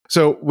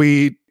So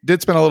we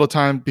did spend a little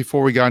time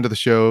before we got into the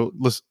show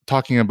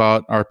talking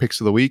about our picks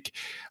of the week.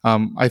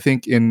 I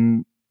think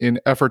in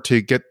effort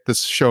to get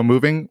this show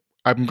moving,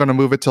 I'm going to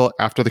move it till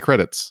after the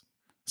credits.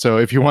 So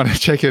if you want to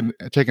check in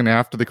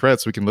after the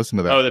credits, we can listen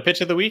to that. Oh, the pitch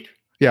of the week?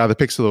 Yeah, the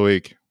picks of the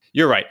week.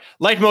 You're right.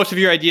 Like most of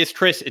your ideas,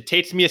 Chris, it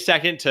takes me a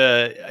second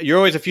you're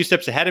always a few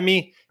steps ahead of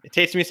me. It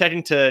takes me a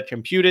second to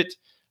compute it.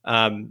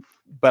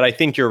 But I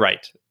think you're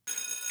right.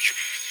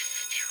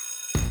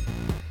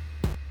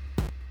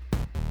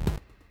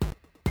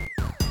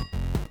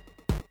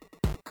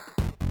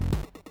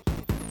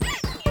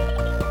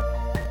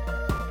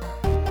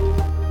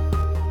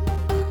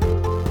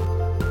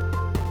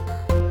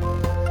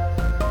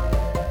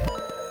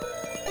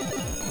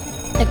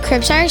 The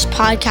Cribsires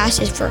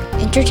podcast is for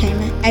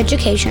entertainment,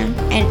 education,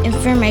 and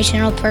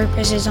informational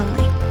purposes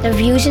only. The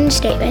views and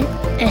statements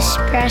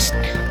expressed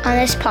on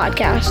this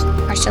podcast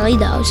are solely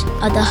those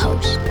of the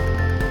host.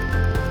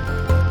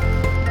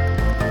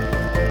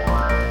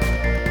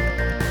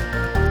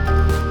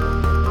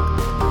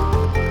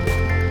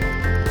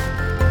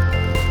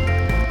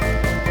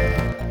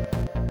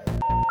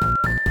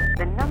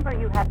 The number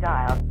you have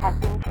dialed has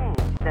been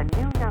changed. The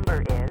new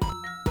number is...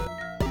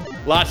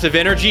 Lots of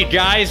energy,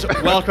 guys.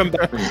 Welcome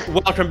back.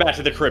 Welcome back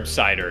to the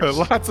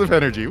Cribsiders. Lots of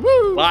energy.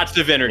 Woo! Lots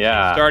of energy.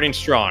 Yeah. Starting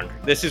strong.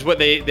 This is what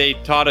they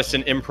taught us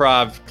in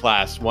improv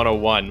class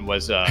 101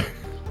 was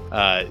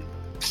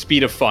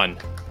speed of fun.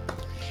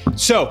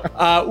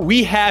 So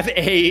we have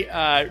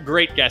a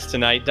great guest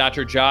tonight,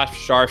 Dr. Josh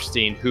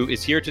Sharfstein, who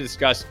is here to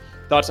discuss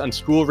thoughts on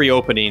school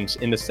reopenings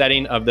in the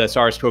setting of the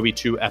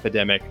SARS-CoV-2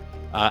 epidemic,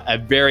 a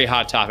very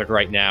hot topic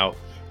right now.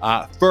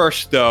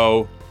 First,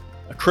 though,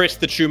 Chris,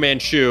 the True Man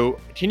Chew,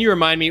 can you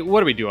remind me, what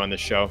do we do on this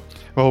show?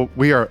 Well,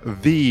 we are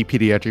the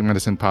pediatric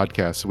medicine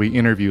podcast. We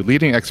interview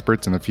leading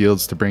experts in the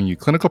fields to bring you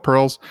clinical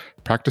pearls,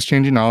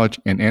 practice-changing knowledge,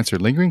 and answer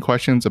lingering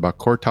questions about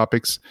core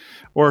topics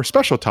or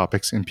special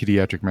topics in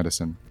pediatric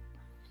medicine.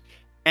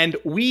 And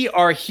we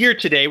are here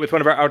today with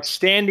one of our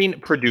outstanding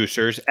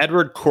producers,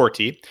 Edward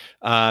Corti.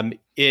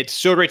 It's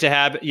so great to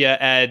have you,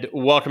 Ed.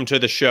 Welcome to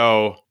the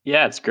show.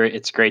 Yeah, it's great.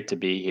 It's great to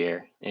be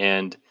here.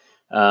 And,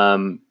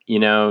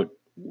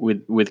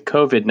 with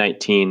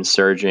COVID-19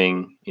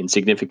 surging in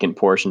significant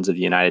portions of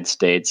the United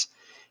States,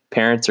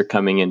 parents are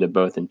coming into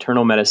both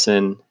internal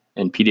medicine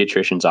and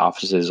pediatricians'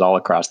 offices all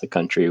across the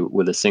country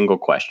with a single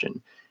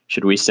question: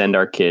 should we send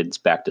our kids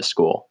back to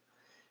school?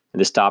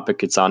 And this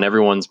topic, it's on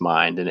everyone's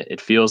mind, and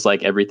it feels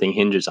like everything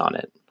hinges on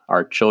it.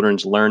 Our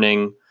children's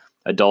learning,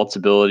 adults'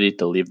 ability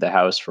to leave the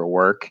house for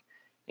work,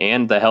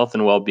 and the health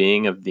and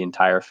well-being of the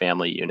entire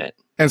family unit.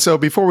 And so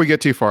before we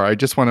get too far, I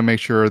just want to make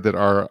sure that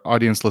our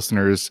audience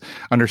listeners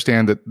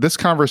understand that this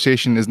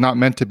conversation is not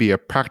meant to be a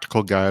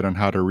practical guide on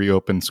how to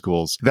reopen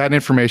schools. That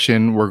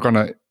information we're going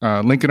to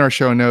link in our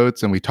show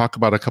notes, and we talk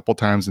about a couple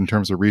times in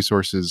terms of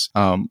resources.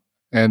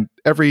 And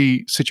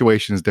every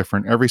situation is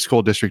different, every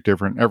school district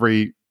different,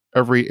 every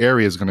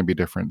area is going to be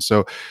different.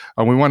 So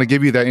we want to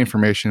give you that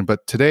information.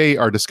 But today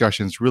our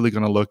discussion is really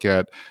going to look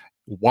at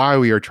why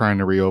we are trying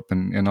to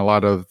reopen and a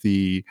lot of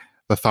the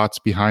thoughts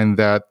behind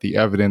that, the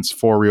evidence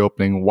for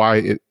reopening, why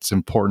it's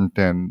important,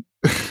 and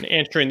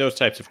answering those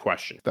types of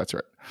questions. That's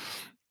right.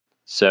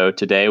 So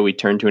today we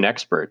turn to an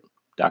expert,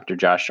 Dr.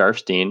 Josh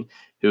Sharfstein,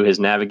 who has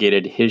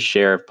navigated his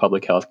share of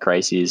public health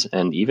crises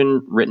and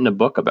even written a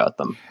book about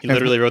them. He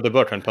literally wrote the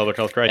book on public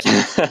health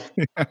crises.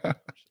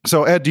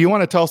 So Ed, do you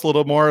want to tell us a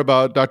little more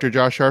about Dr.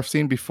 Josh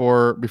Sharfstein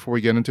before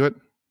we get into it?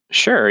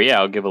 Sure.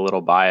 Yeah, I'll give a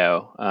little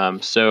bio.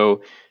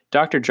 So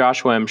Dr.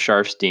 Joshua M.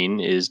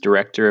 Sharfstein is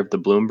director of the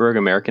Bloomberg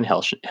American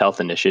Health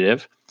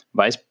Initiative,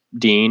 vice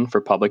dean for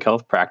public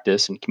health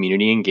practice and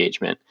community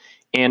engagement,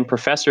 and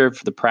professor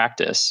of the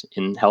practice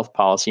in health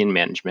policy and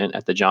management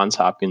at the Johns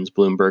Hopkins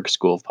Bloomberg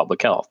School of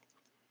Public Health.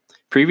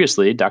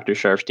 Previously, Dr.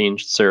 Sharfstein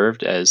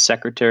served as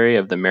secretary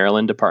of the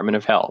Maryland Department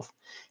of Health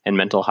and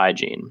Mental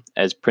Hygiene,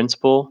 as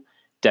principal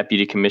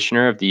deputy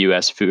commissioner of the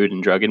U.S. Food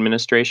and Drug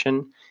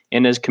Administration,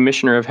 and as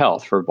commissioner of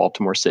health for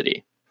Baltimore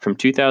City. From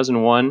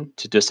 2001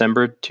 to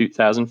December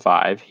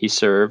 2005, he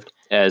served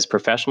as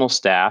professional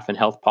staff and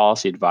health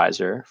policy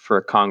advisor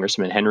for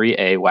Congressman Henry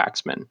A.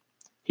 Waxman.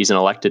 He's an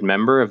elected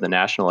member of the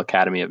National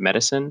Academy of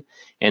Medicine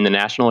and the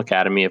National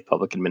Academy of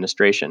Public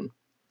Administration.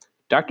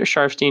 Dr.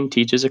 Sharfstein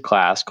teaches a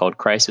class called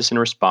Crisis and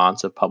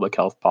Response of Public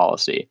Health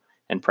Policy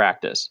and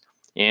Practice,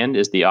 and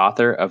is the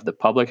author of the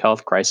Public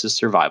Health Crisis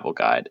Survival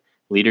Guide,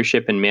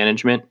 Leadership and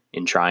Management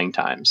in Trying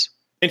Times.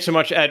 Thanks so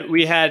much, Ed.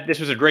 This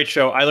was a great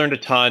show. I learned a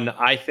ton.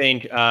 I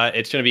think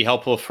it's going to be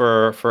helpful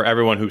for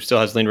everyone who still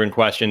has lingering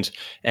questions,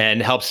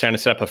 and helps kind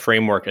of set up a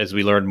framework as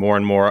we learn more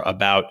and more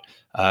about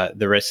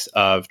the risks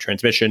of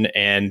transmission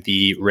and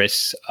the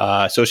risks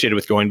associated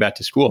with going back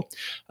to school.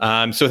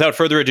 So without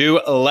further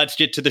ado, let's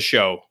get to the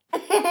show.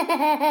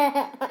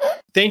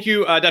 Thank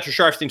you, Dr.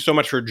 Sharfstein, so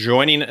much for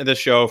joining the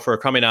show, for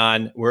coming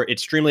on. We're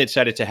extremely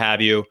excited to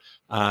have you.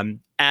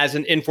 As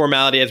an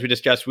informality, as we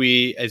discussed,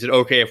 is it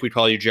okay if we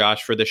call you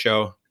Josh for the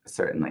show?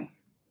 Certainly.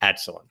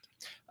 Excellent.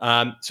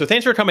 So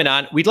thanks for coming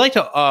on. We'd like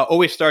to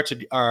always start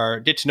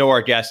to get to know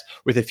our guests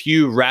with a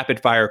few rapid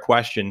fire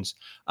questions.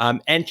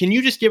 And can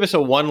you just give us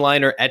a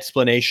one-liner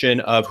explanation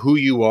of who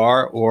you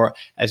are, or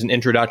as an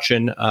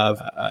introduction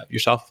of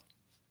yourself?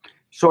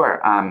 Sure.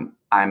 I'm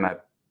a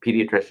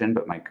pediatrician,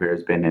 but my career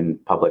has been in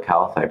public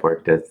health. I've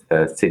worked as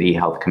the city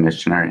health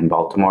commissioner in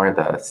Baltimore,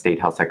 the state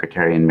health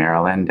secretary in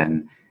Maryland,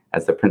 and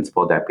as the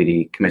principal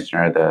deputy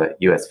commissioner of the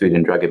U.S. Food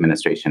and Drug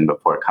Administration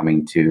before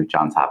coming to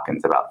Johns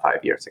Hopkins about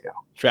 5 years ago.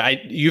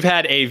 You've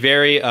had a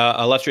very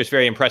illustrious,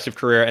 very impressive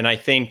career, and I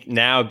think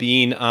now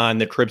being on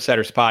the Crib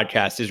Setters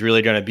podcast is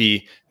really going to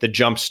be the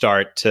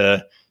jumpstart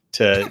to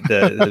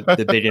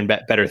the big and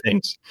better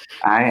things.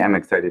 I am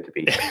excited to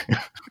be here.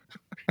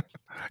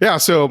 Yeah,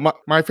 so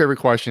my favorite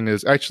question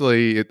is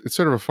actually, it's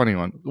sort of a funny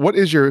one. What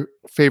is your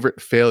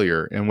favorite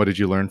failure, and what did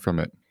you learn from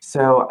it?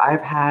 So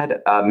I've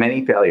had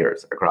many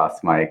failures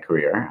across my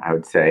career, I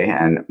would say,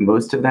 and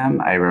most of them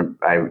I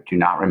do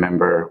not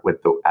remember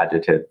with the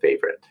adjective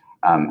favorite.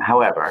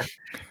 However,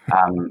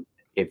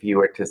 if you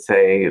were to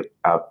say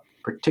a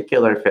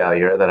particular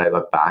failure that I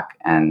look back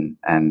and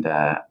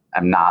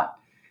I'm not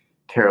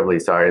terribly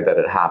sorry that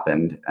it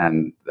happened,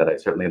 and that I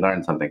certainly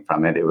learned something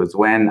from it. It was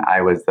when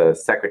I was the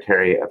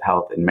Secretary of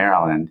Health in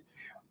Maryland,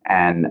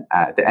 and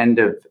at the end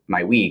of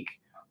my week,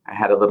 I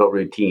had a little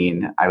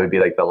routine. I would be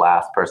like the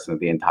last person of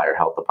the entire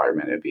health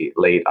department. It'd be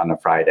late on a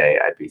Friday.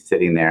 I'd be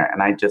sitting there,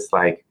 and I'd just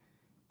like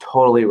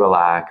totally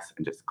relax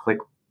and just click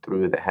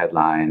through the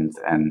headlines.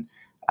 And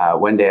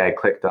one day I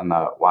clicked on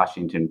the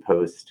Washington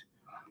Post,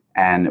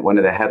 and one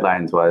of the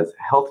headlines was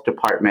Health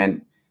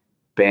Department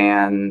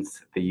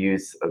bans the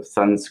use of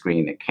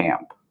sunscreen at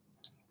camp.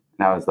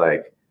 And I was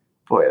like,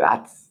 boy,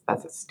 that's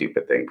a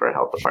stupid thing for a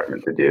health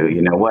department to do.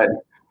 You know,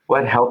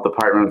 what health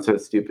department was so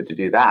stupid to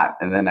do that?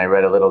 And then I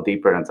read a little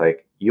deeper, and it's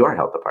like, your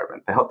health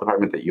department, the health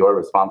department that you're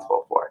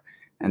responsible for.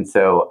 And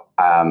so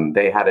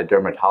they had a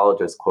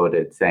dermatologist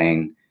quoted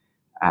saying,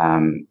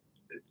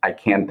 I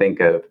can't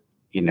think of,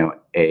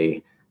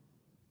 a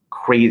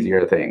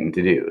crazier thing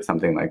to do,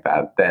 something like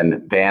that,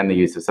 than ban the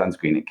use of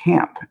sunscreen at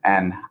camp.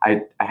 And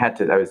I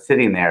was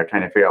sitting there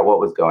trying to figure out what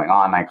was going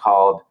on. I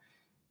called,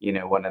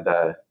 one of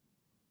the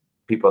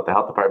people at the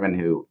health department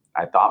who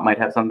I thought might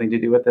have something to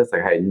do with this.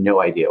 Like, I had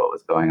no idea what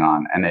was going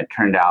on. And it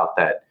turned out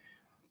that,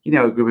 a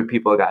group of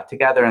people got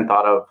together and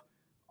thought of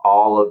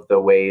all of the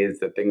ways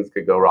that things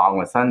could go wrong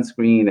with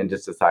sunscreen, and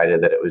just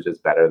decided that it was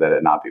just better that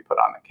it not be put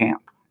on at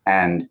camp.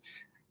 And,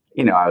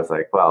 I was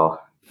like,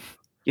 well,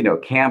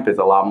 camp is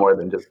a lot more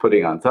than just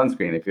putting on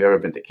sunscreen if you've ever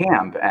been to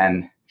camp.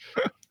 And,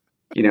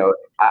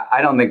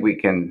 I don't think we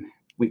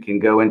can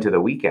go into the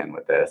weekend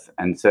with this.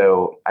 And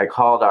so I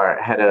called our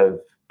head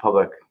of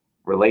public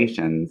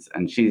relations,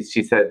 and she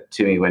said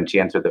to me when she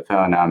answered the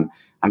phone,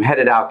 I'm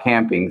headed out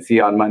camping. See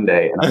you on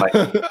Monday. And I'm like,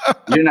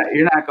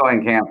 you're not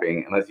going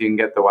camping unless you can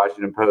get the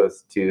Washington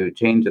Post to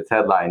change its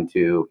headline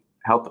to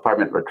Health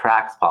Department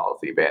retracts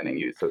policy banning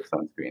use of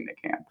sunscreen at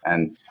camp.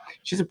 And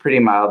she's a pretty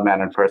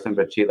mild-mannered person,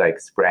 but she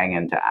sprang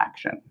into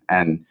action.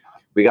 And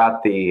we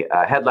got the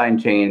headline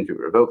change. We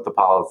revoked the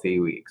policy.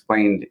 We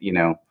explained, we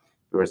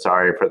were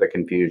sorry for the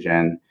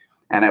confusion.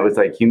 And it was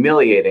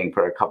humiliating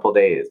for a couple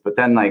days. But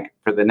then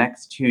for the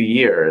next 2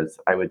 years,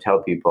 I would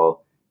tell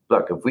people,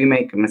 look, if we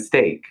make a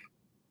mistake,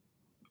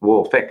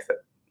 we'll fix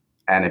it.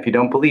 And if you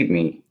don't believe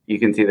me, you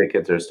can see the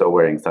kids are still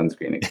wearing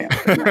sunscreen at camp.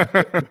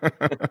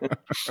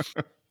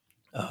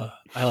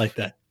 I like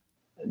that.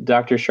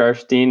 Dr.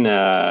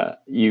 Sharfstein,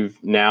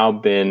 you've now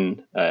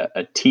been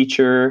a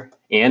teacher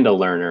and a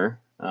learner.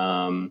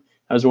 I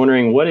was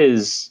wondering, what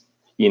is,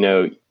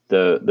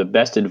 the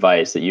best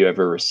advice that you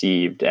ever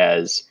received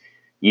as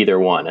either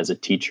one, as a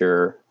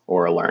teacher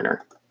or a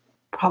learner?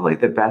 Probably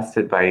the best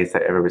advice I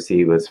ever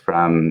received was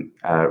from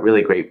a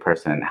really great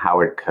person,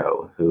 Howard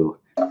Koh, who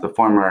is the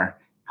former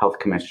health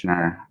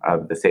commissioner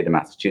of the state of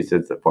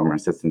Massachusetts, the former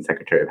assistant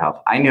secretary of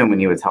health. I knew him when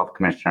he was health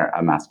commissioner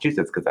of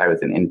Massachusetts because I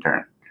was an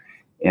intern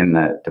in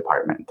the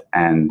department.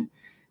 And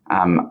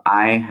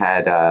I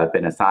had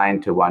been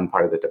assigned to one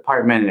part of the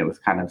department, and it was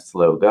kind of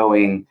slow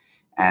going.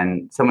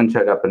 And someone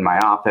showed up in my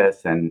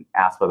office and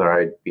asked whether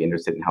I'd be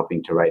interested in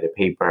helping to write a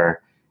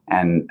paper,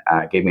 and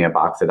gave me a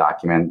box of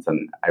documents,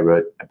 and I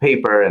wrote a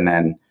paper. And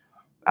then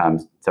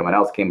someone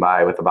else came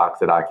by with a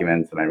box of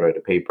documents, and I wrote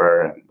a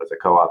paper and was a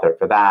co-author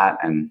for that.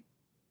 And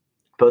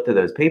both of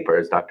those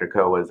papers, Dr.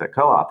 Koh was a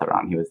co-author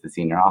on. He was the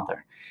senior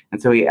author.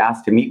 And so he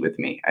asked to meet with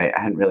me. I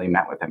hadn't really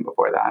met with him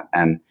before that.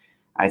 And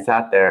I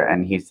sat there,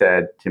 and he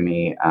said to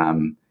me, a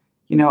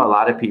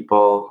lot of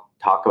people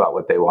talk about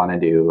what they want to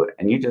do,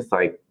 and you just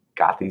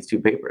got these 2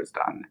 papers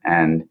done.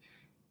 And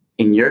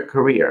in your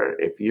career,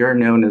 if you're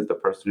known as the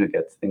person who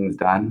gets things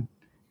done,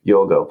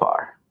 you'll go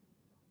far.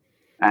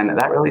 And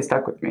that really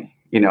stuck with me,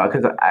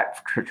 because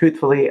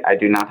truthfully, I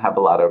do not have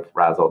a lot of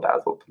razzle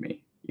dazzle to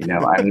me.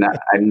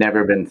 I've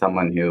never been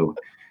someone who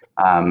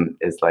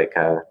is like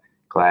a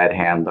glad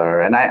handler.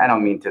 And I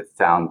don't mean to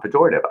sound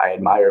pejorative. I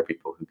admire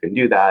people who can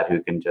do that,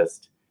 who can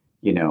just,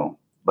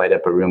 light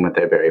up a room with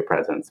their very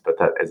presence. But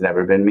that has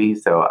never been me.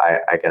 So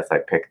I guess I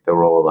picked the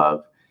role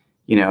of,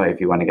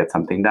 if you want to get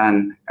something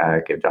done,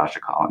 give Josh a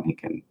call and he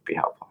can be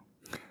helpful.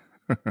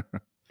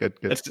 Good.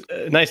 It's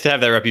nice to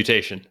have that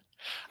reputation.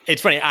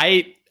 It's funny.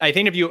 I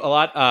think of you a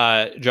lot,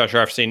 Josh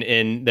Sharfstein,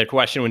 in the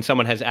question when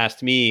someone has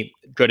asked me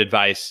good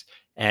advice.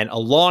 And a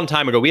long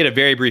time ago, we had a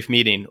very brief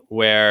meeting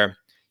where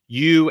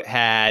you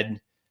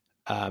had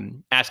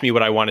asked me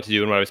what I wanted to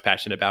do and what I was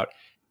passionate about.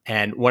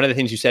 And one of the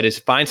things you said is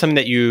find something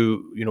that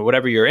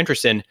whatever you're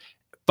interested in,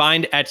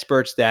 find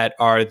experts that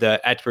are the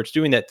experts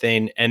doing that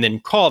thing, and then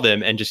call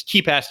them and just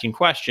keep asking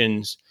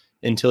questions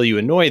until you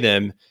annoy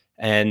them.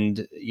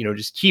 And,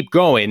 just keep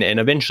going. And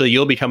eventually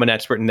you'll become an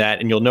expert in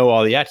that and you'll know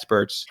all the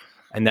experts.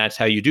 And that's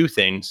how you do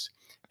things.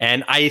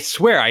 And I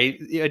swear,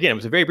 again, it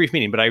was a very brief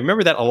meeting, but I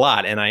remember that a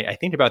lot. And I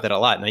think about that a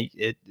lot. And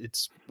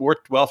it's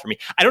worked well for me.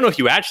 I don't know if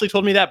you actually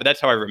told me that, but that's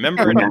how I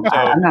remember it. Yeah, So,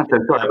 I'm not so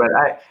sure.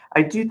 But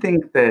I do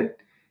think that,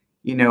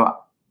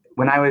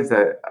 when I was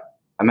a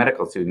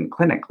medical student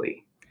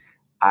clinically,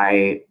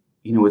 I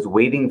was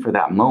waiting for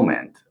that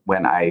moment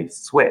when I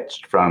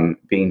switched from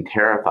being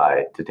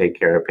terrified to take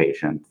care of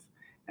patients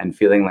and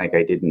feeling like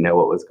I didn't know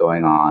what was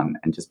going on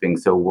and just being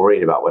so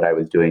worried about what I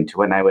was doing to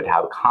when I would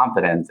have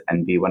confidence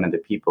and be one of the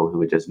people who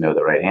would just know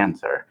the right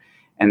answer.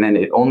 And then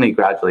it only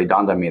gradually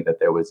dawned on me that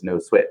there was no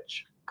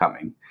switch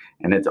coming.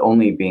 And it's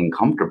only being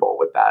comfortable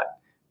with that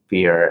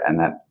fear and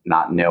that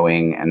not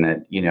knowing and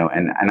that,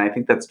 and I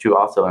think that's true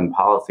also in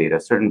policy. At a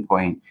certain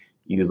point,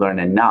 you learn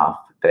enough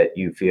that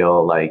you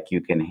feel like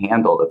you can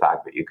handle the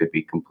fact that you could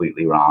be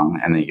completely wrong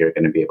and that you're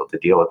going to be able to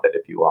deal with it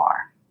if you are.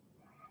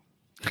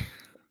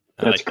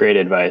 That's great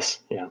advice.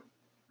 Yeah.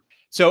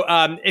 So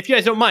if you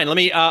guys don't mind,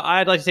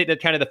 I'd like to take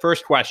that kind of the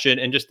first question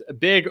and just a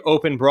big,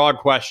 open, broad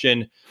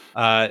question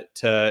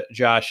to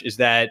Josh is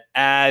that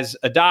as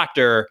a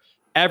doctor,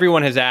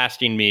 everyone is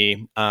asking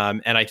me,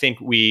 and I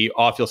think we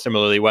all feel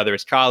similarly, whether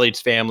it's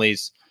colleagues,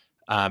 families,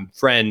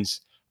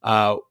 friends,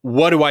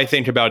 what do I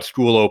think about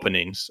school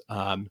openings?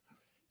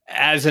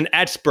 As an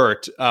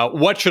expert,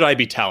 what should I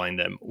be telling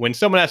them? When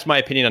someone asks my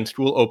opinion on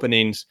school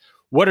openings,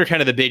 what are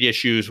kind of the big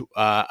issues?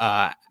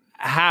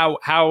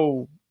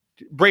 How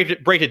break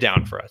it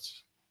down for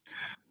us?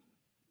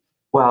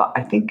 Well,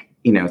 I think,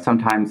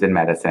 sometimes in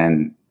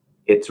medicine,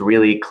 it's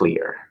really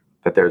clear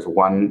that there's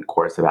one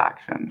course of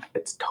action.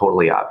 It's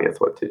totally obvious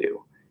what to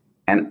do.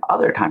 And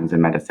other times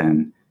in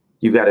medicine,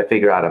 you've got to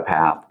figure out a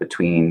path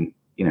between,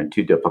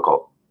 two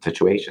difficult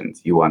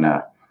situations. You want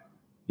to,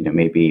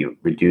 maybe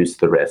reduce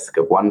the risk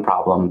of one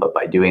problem, but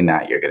by doing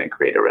that, you're going to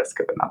create a risk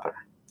of another.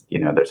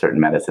 There's certain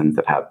medicines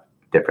that have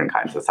different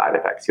kinds of side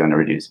effects. You want to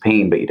reduce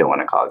pain, but you don't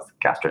want to cause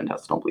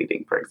gastrointestinal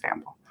bleeding, for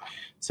example.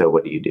 So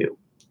what do?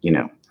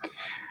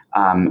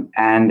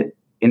 And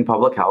in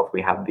public health,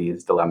 we have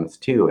these dilemmas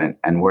too.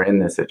 And we're in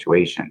this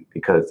situation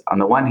because on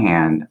the one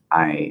hand,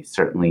 I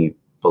certainly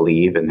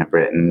believe and have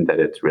written that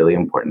it's really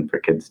important for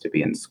kids to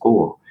be in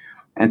school.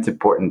 And it's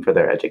important for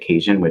their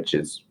education, which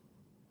is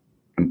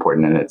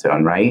important in its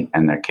own right.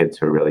 And their kids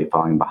who are really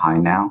falling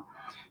behind now.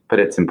 But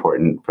it's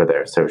important for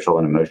their social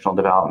and emotional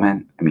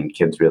development. I mean,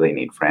 kids really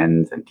need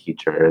friends and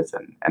teachers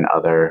and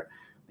other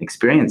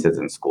experiences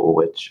in school,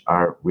 which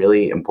are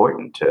really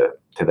important to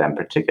them,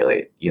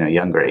 particularly,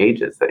 younger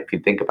ages. That if you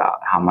think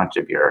about how much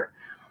of your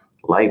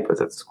life was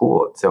at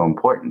school, it's so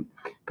important.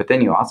 But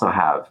then you also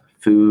have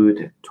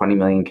food. 20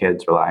 million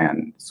kids rely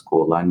on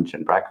school lunch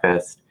and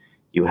breakfast.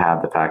 You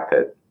have the fact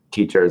that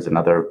teachers and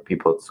other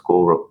people at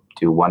school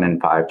do 1 in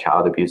 5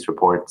 child abuse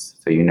reports.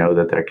 So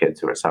that there are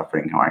kids who are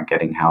suffering who aren't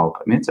getting help.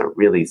 I mean, it's a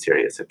really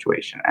serious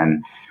situation.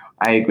 And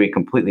I agree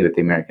completely with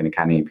the American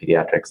Academy of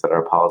Pediatrics that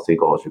our policy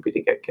goal should be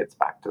to get kids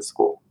back to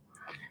school.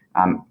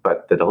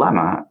 But the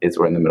dilemma is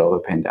we're in the middle of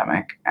a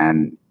pandemic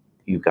and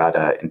you've got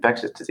an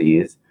infectious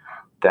disease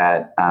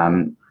that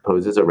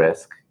poses a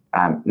risk,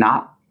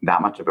 not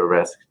that much of a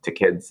risk to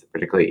kids,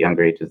 particularly at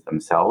younger ages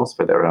themselves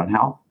for their own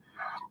health,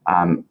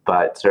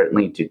 but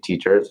certainly to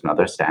teachers and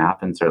other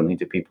staff and certainly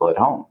to people at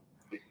home.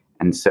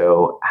 And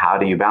so how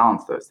do you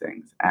balance those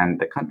things? And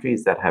the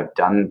countries that have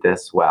done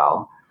this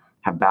well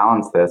have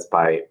balanced this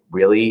by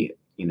really,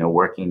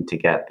 working to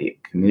get the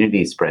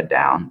community spread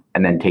down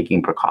and then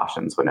taking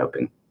precautions when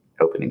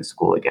opening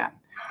school again.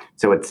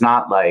 So it's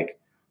not like,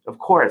 of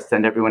course,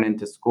 send everyone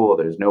into school.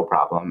 There's no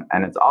problem.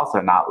 And it's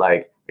also not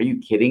like, are you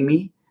kidding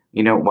me?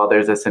 While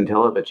there's a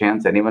scintilla of a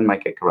chance anyone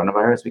might get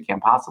coronavirus, we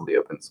can't possibly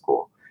open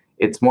school.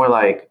 It's more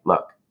like,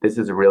 look, there's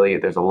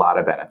a lot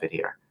of benefit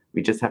here.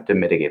 We just have to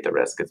mitigate the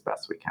risk as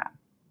best we can.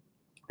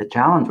 The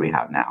challenge we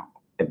have now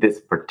at this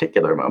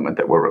particular moment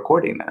that we're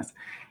recording this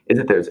is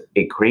that there's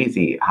a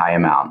crazy high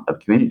amount of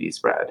community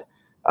spread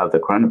of the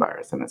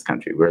coronavirus in this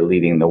country. We're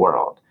leading the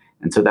world.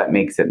 And so that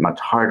makes it much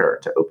harder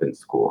to open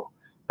school.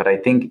 But I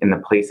think in the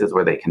places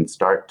where they can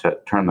start to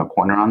turn the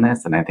corner on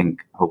this, and I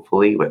think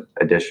hopefully with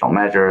additional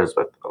measures,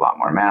 with a lot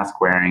more mask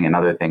wearing and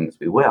other things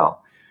we will,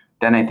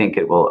 then I think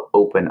it will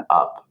open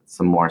up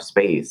some more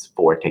space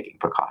for taking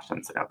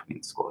precautions and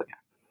opening school again.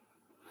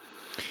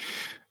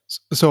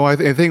 So I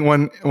think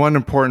one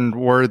important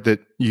word that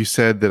you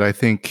said that I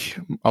think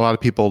a lot of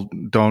people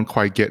don't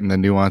quite get in the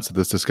nuance of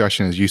this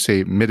discussion is you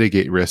say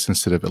mitigate risk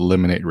instead of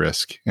eliminate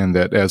risk. And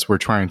that as we're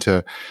trying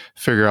to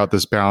figure out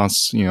this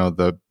balance,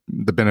 the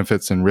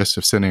benefits and risks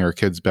of sending our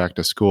kids back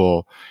to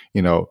school,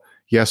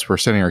 yes, we're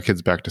sending our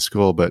kids back to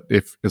school, but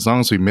as long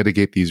as we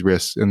mitigate these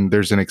risks and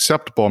there's an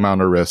acceptable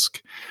amount of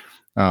risk,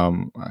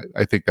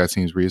 I think that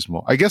seems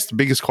reasonable. I guess the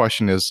biggest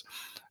question is,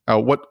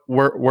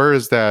 where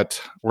is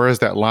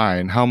that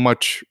line? How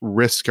much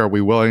risk are we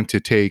willing to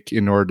take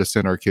in order to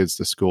send our kids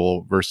to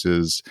school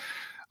versus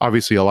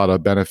obviously a lot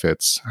of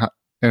benefits?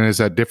 And is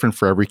that different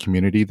for every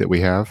community that we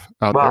have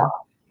out there?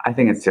 Well, I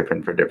think it's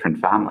different for different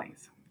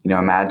families.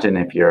 Imagine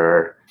if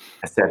you're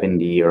a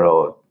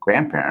 70-year-old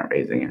grandparent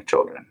raising your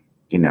children,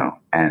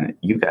 and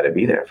you've got to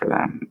be there for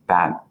them.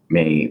 That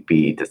may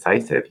be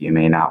decisive. You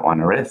may not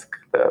want to risk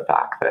the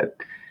fact that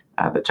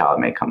the child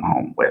may come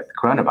home with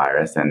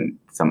coronavirus, and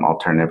some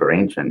alternative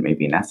arrangement may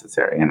be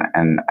necessary.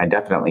 And I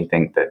definitely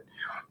think that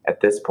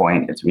at this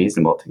point, it's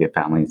reasonable to give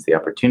families the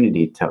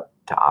opportunity to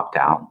opt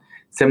out.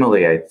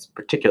 Similarly, I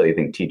particularly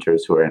think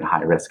teachers who are in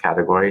high risk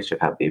categories should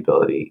have the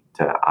ability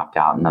to opt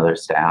out, and other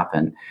staff,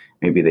 and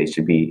maybe they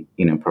should be,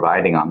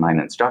 providing online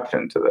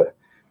instruction to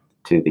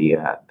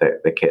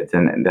the kids.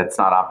 And that's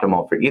not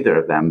optimal for either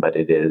of them, but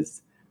it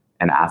is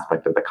an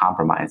aspect of the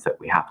compromise that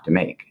we have to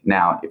make.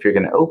 Now, if you're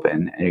going to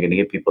open and you're going to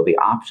give people the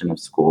option of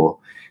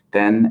school,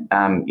 then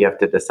you have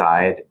to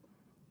decide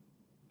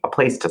a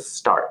place to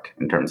start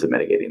in terms of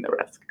mitigating the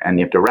risk. And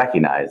you have to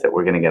recognize that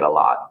we're going to get a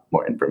lot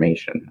more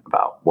information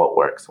about what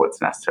works,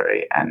 what's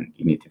necessary, and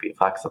you need to be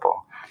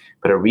flexible.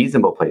 But a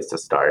reasonable place to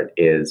start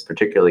is,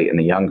 particularly in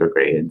the younger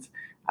grades,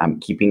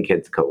 keeping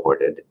kids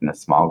cohorted in a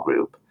small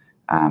group,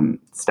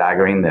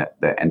 staggering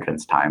the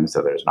entrance time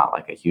so there's not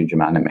like a huge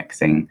amount of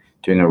mixing,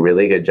 doing a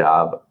really good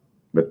job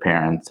with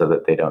parents so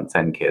that they don't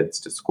send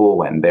kids to school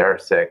when they're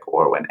sick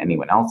or when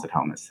anyone else at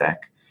home is sick,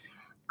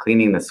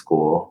 cleaning the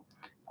school,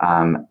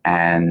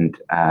 and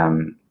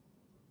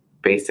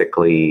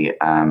basically,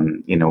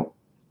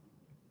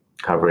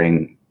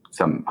 covering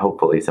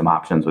hopefully some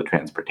options with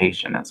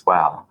transportation as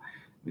well.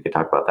 We could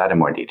talk about that in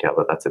more detail,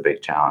 but that's a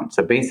big challenge.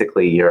 So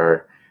basically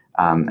you're,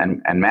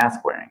 and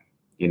mask wearing.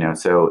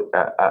 So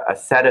a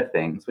set of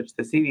things, which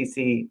the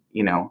CDC,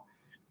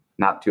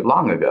 not too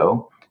long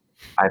ago,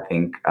 I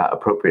think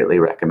appropriately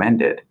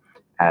recommended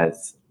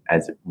as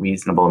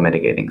reasonable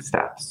mitigating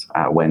steps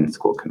when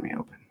school can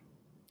reopen.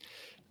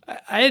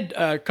 I had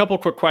a couple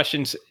quick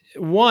questions.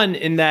 One,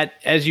 in that,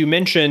 as you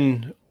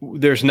mentioned,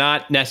 there's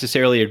not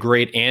necessarily a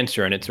great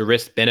answer, and it's a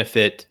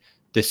risk-benefit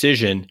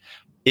decision.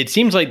 It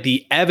seems like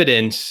the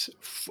evidence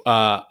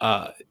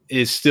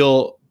is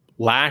still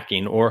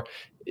lacking, or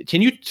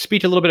can you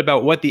speak a little bit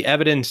about what the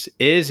evidence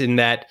is in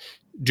that?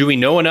 Do we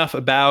know enough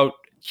about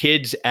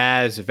kids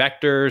as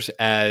vectors,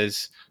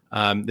 as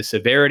the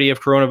severity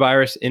of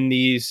coronavirus in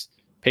these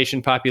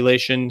patient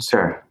populations?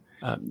 Sure.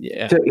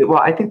 Yeah. So, well,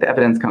 I think the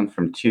evidence comes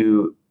from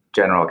two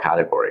general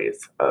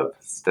categories of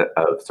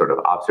sort of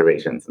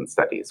observations and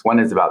studies. One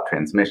is about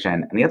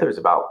transmission, and the other is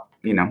about,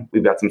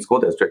 we've got some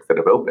school districts that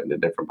have opened in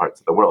different parts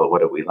of the world.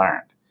 What have we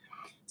learned?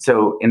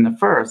 So in the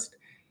first,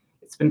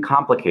 it's been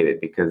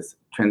complicated because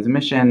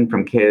transmission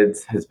from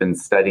kids has been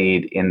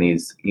studied in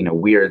these,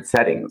 weird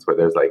settings where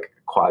there's like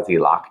quasi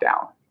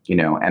lockdown,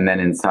 and then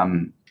in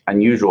some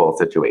unusual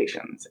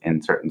situations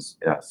in certain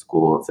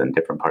schools in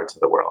different parts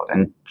of the world.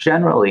 And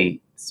generally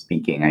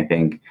speaking, I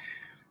think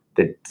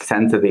the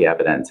sense of the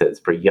evidence is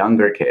for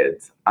younger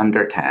kids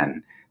under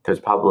 10, there's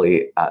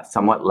probably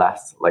somewhat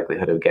less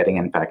likelihood of getting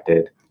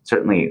infected,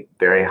 certainly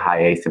very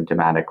high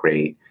asymptomatic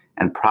rate,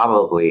 and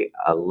probably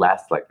a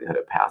less likelihood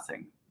of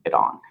passing it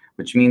on,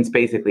 which means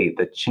basically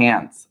the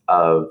chance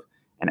of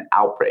an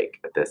outbreak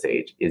at this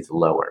age is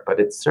lower, but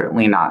it's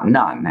certainly not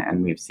none.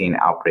 And we've seen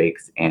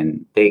outbreaks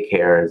in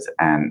daycares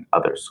and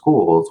other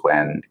schools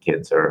when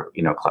kids are,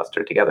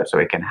 clustered together. So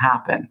it can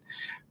happen,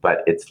 but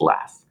it's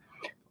less.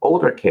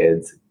 Older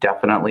kids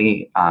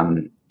definitely,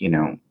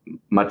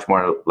 much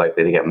more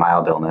likely to get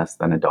mild illness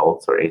than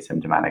adults or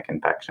asymptomatic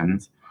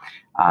infections.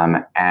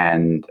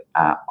 And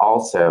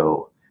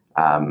also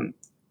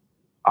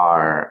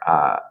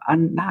are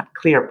not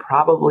clear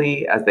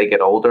probably as they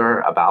get older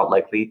about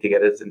likely to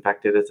get as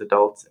infected as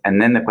adults. And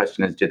then the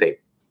question is, do they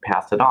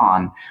pass it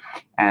on?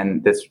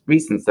 And this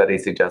recent study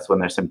suggests when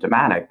they're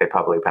symptomatic, they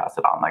probably pass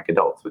it on like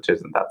adults, which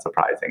isn't that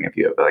surprising. If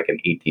you have like an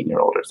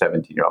 18-year-old or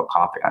 17-year-old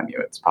coughing on you,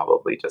 it's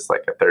probably just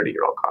like a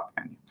 30-year-old coughing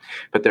on you.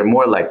 But they're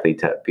more likely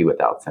to be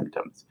without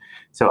symptoms.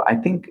 So I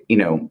think,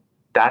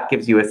 that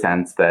gives you a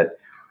sense that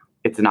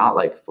it's not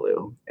like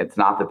flu. It's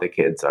not that the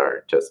kids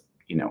are just,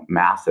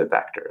 massive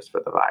vectors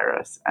for the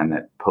virus and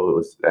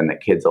the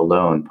kids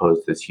alone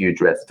pose this huge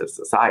risk to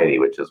society,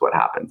 which is what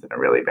happens in a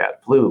really bad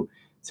flu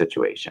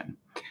situation.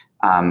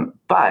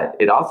 But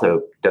it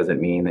also doesn't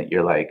mean that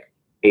you're like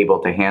able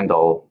to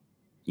handle,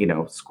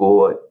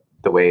 school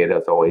the way it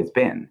has always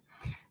been.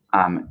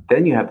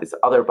 Then you have this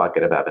other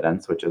bucket of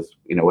evidence, which is,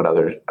 what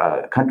other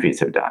countries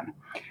have done.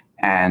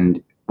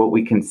 And what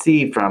we can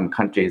see from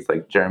countries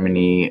like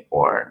Germany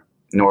or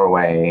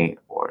Norway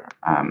or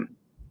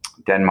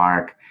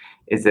Denmark,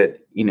 is that,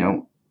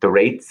 the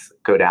rates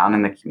go down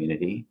in the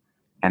community,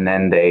 and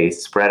then they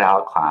spread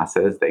out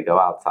classes. They go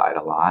outside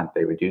a lot.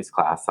 They reduce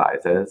class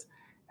sizes,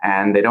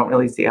 and they don't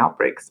really see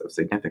outbreaks of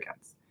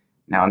significance.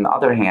 Now, on the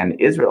other hand,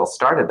 Israel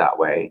started that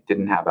way,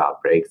 didn't have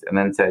outbreaks, and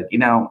then said,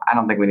 I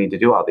don't think we need to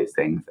do all these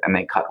things. And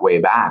they cut way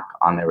back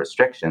on their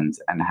restrictions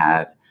and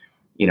had,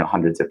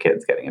 hundreds of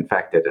kids getting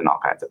infected and all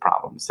kinds of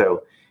problems.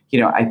 So,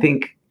 I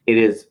think it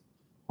is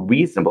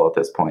reasonable at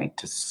this point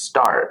to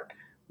start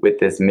with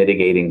this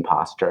mitigating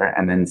posture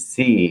and then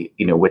see,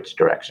 which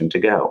direction to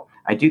go.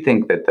 I do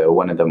think that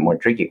one of the more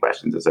tricky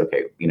questions is,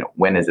 okay,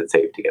 when is it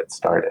safe to get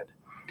started?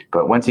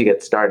 But once you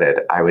get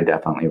started, I would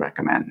definitely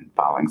recommend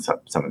following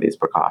some of these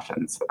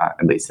precautions,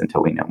 at least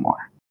until we know more.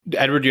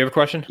 Edward, do you have a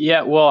question?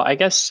 Yeah, well, I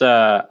guess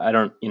I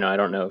don't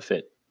know if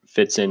it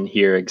fits in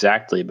here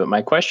exactly, but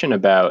my question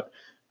about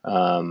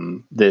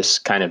this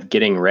kind of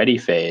getting ready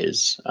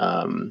phase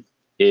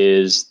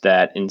is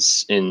that in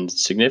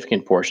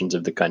significant portions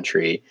of the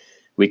country,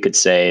 we could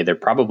say there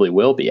probably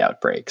will be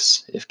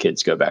outbreaks if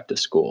kids go back to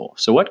school.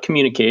 So what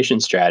communication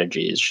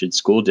strategies should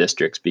school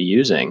districts be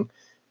using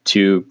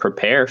to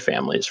prepare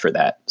families for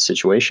that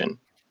situation?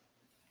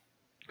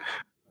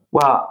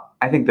 Well,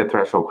 I think the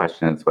threshold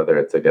question is whether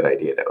it's a good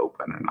idea to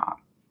open or not.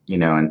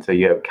 And so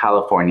you have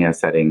California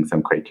setting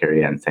some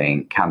criteria and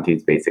saying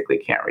counties basically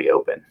can't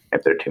reopen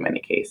if there are too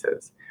many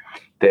cases.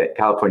 That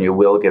California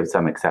will give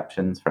some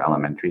exceptions for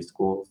elementary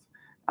schools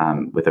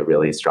with a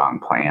really strong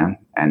plan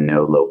and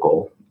no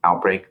local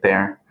outbreak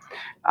there.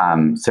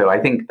 So I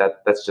think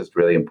that's just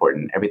really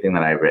important. Everything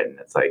that I've written,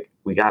 it's like,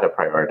 we got to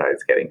prioritize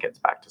getting kids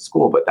back to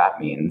school, but that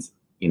means,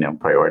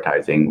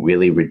 prioritizing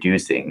really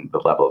reducing the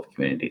level of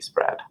community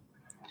spread.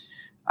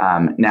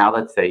 Now,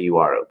 let's say you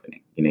are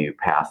opening, you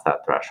pass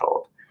that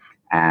threshold.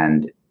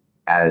 And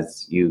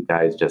as you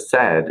guys just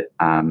said,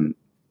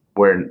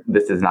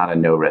 this is not a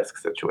no risk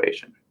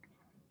situation.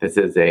 This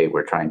is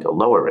we're trying to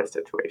lower risk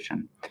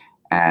situation.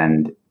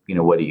 And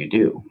what do you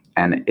do?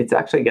 And it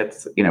actually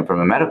gets, from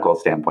a medical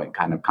standpoint,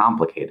 kind of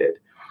complicated,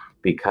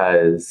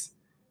 because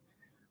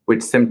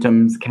which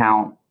symptoms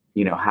count?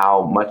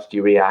 How much do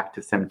you react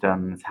to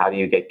symptoms? How do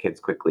you get kids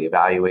quickly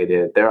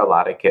evaluated? There are a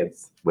lot of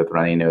kids with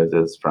runny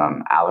noses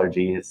from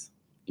allergies,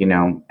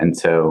 and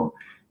so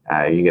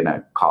you're going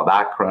to call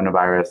that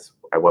coronavirus.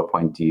 At what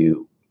point do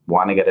you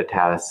want to get a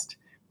test?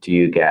 Do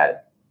you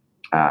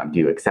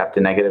accept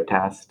a negative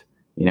test?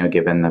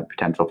 Given the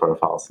potential for a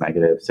false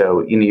negative.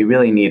 So, you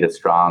really need a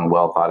strong,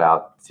 well thought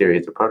out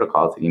series of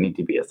protocols, and you need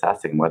to be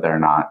assessing whether or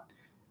not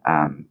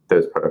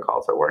those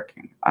protocols are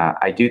working.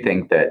 I do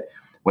think that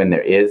when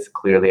there is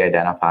clearly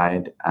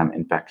identified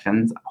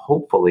infections,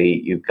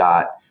 hopefully you've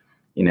got,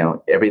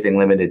 everything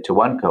limited to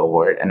one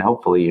cohort, and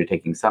hopefully you're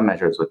taking some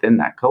measures within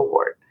that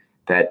cohort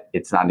that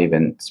it's not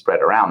even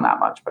spread around that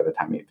much by the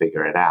time you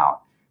figure it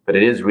out. But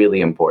it is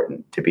really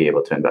important to be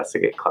able to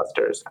investigate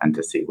clusters and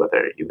to see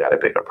whether you've got a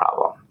bigger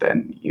problem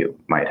than you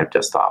might have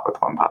just thought with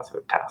one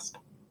positive test.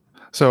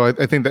 So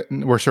I think that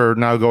we're sort of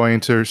now going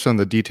into some of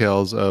the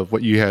details of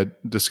what you had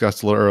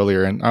discussed a little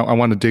earlier, and I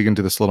want to dig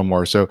into this a little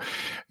more. So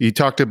you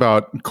talked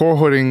about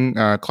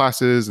cohorting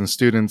classes and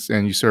students,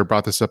 and you sort of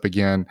brought this up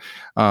again.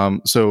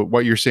 So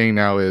what you're saying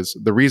now is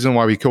the reason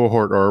why we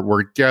cohort, or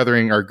we're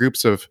gathering our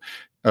groups of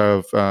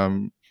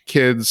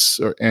kids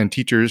and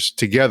teachers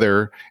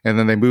together, and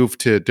then they move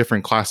to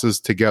different classes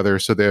together.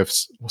 So that if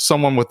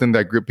someone within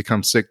that group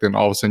becomes sick, then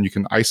all of a sudden you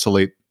can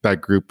isolate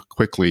that group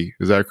quickly.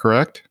 Is that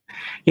correct?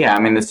 Yeah,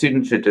 the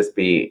students should just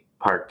be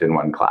parked in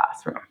one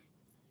classroom.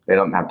 They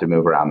don't have to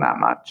move around that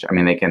much.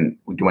 They can,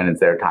 when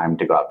it's their time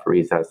to go out for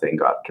recess, they can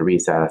go out to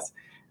recess.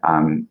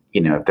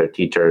 If they're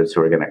teachers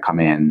who are going to come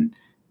in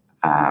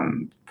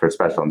for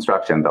special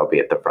instruction, they'll be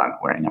at the front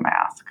wearing a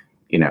mask,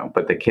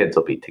 but the kids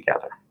will be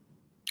together.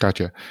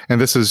 Gotcha.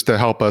 And this is to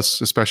help us,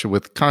 especially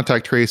with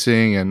contact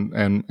tracing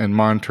and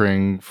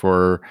monitoring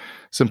for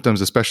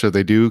symptoms, especially if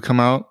they do come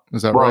out.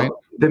 Is that right?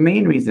 The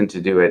main reason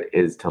to do it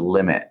is to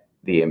limit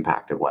the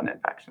impact of one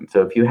infection.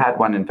 So if you had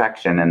one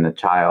infection and the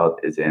child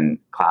is in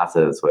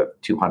classes with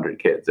 200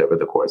 kids over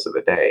the course of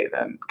the day,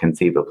 then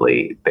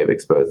conceivably they've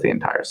exposed the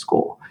entire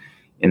school.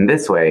 In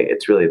this way,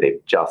 it's really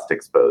they've just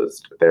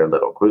exposed their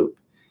little group.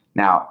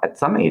 Now, at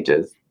some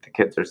ages, the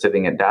kids are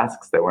sitting at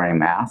desks, they're wearing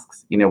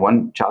masks.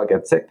 One child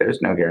gets sick,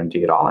 there's no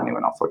guarantee at all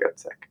anyone else will get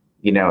sick.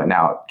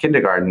 Now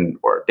kindergarten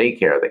or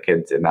daycare, the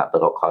kids in that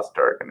little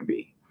cluster are going to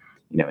be,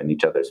 in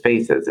each other's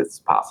faces. It's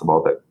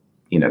possible that,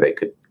 they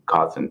could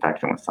cause an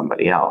infection with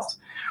somebody else.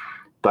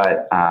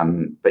 But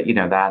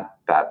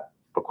that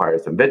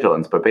requires some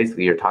vigilance. But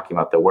basically you're talking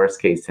about the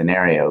worst case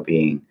scenario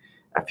being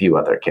a few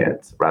other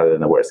kids rather than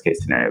the worst case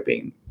scenario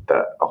being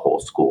a whole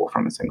school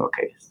from a single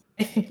case.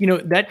 I think,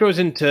 that goes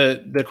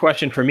into the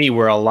question for me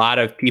where a lot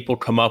of people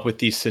come up with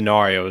these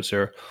scenarios,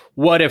 or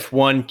what if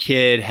one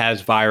kid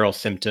has viral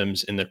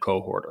symptoms in the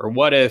cohort, or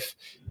what if,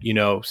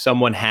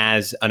 someone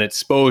has an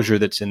exposure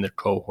that's in the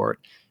cohort,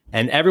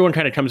 and everyone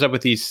kind of comes up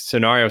with these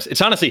scenarios.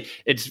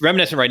 It's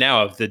reminiscent right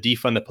now of the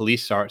defund the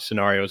police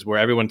scenarios where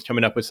everyone's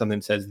coming up with something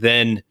that says,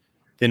 then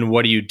then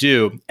what do you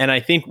do? And I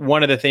think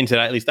one of the things that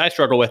at least I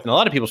struggle with, and a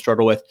lot of people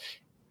struggle with,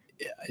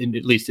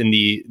 at least in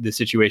the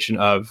situation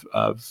of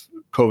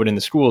COVID in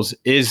the schools,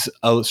 is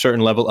a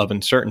certain level of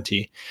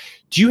uncertainty.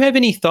 Do you have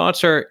any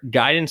thoughts or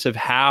guidance of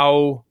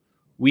how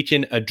we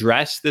can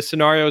address the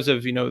scenarios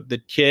of,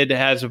 the kid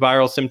has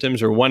viral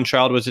symptoms or one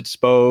child was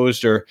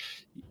exposed, or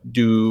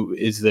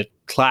is the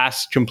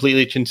class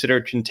completely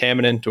considered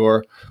contaminant,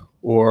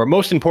 or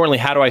most importantly,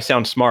 how do I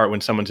sound smart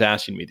when someone's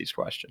asking me these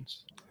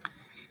questions?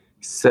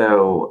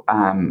 So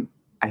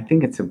I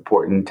think it's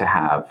important to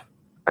have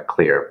a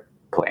clear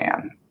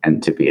plan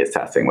and to be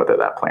assessing whether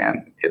that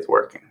plan is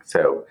working.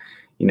 So,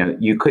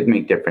 you could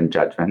make different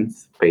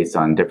judgments based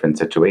on different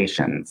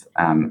situations.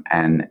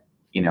 And,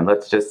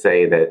 let's just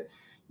say that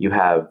you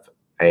have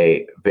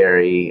a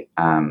very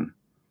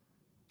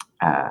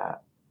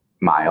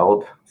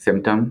mild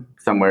symptom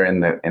somewhere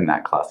in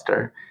that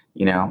cluster.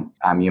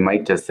 You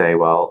might just say,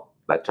 well,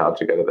 that child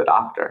should go to the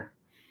doctor,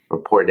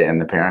 report it,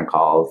 and the parent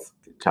calls,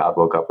 the child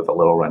woke up with a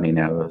little runny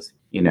nose,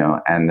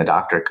 and the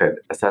doctor could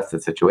assess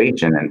the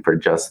situation. And for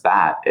just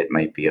that, it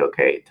might be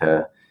okay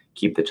to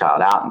keep the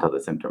child out until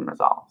the symptom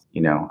resolves,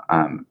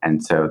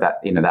 and so that,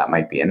 that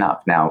might be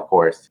enough. Now, of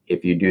course,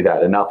 if you do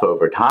that enough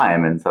over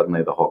time and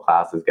suddenly the whole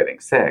class is getting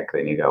sick,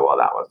 then you go, well,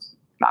 that was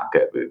not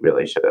good. We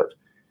really should have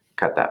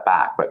cut that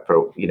back. But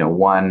for,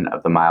 one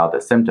of the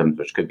mildest symptoms,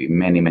 which could be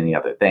many, many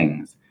other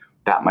things,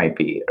 that might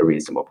be a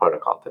reasonable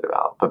protocol to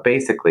develop. But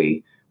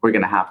basically, we're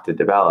going to have to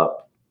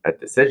develop a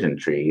decision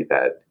tree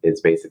that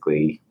is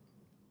basically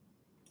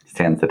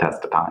stands the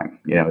test of time,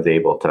 is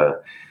able to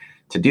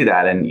do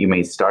that. And you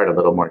may start a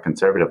little more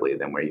conservatively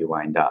than where you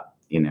wind up,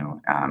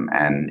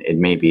 and it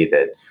may be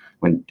that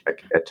when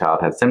a child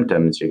has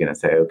symptoms, you're going to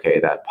say, okay,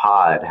 that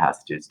pod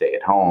has to stay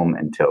at home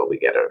until we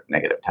get a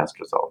negative test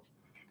result.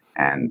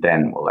 And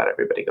then we'll let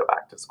everybody go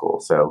back to school.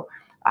 So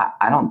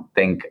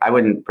I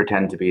wouldn't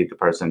pretend to be the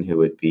person who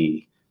would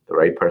be the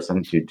right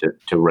person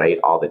to write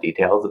all the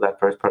details of that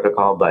first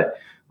protocol. But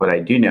what I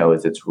do know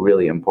is it's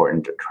really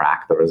important to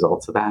track the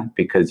results of that,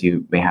 because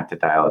you may have to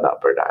dial it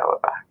up or dial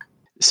it back.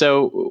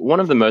 So one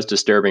of the most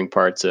disturbing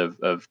parts of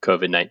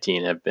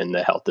COVID-19 have been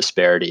the health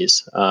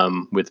disparities,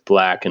 with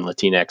Black and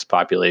Latinx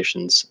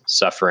populations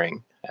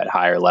suffering at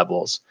higher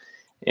levels.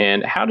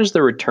 And how does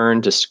the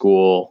return to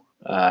school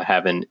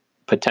have an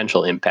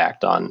potential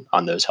impact on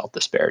those health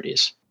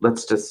disparities?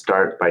 Let's just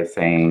start by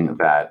saying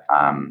that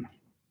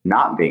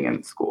not being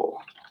in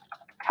school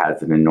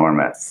has an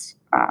enormous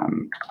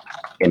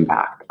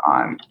impact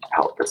on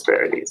health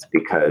disparities,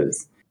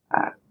 because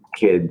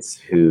kids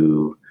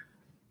who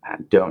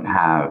don't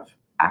have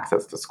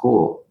access to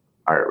school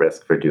are at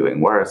risk for doing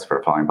worse,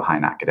 for falling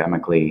behind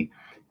academically.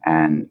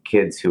 And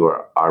kids who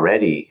are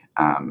already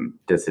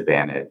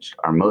disadvantaged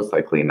are most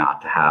likely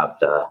not to have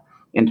the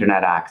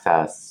internet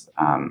access,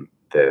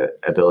 the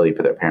ability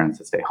for their parents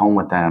to stay home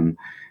with them,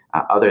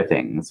 other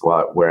things.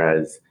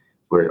 Whereas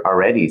we're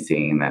already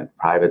seeing that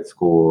private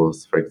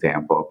schools, for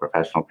example,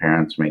 professional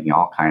parents are making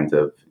all kinds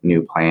of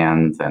new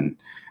plans and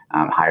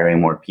hiring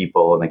more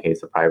people in the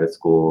case of private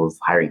schools,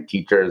 hiring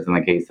teachers in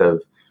the case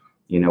of,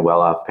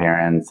 well-off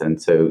parents. And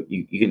so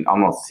you can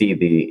almost see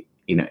the,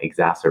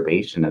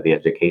 exacerbation of the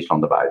educational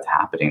divides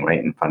happening right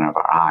in front of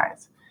our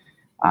eyes.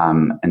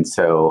 And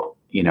so,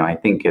 I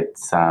think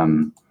it's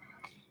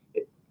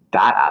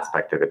that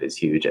aspect of it is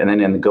huge. And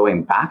then in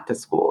going back to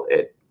school,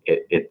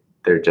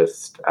 they're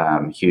just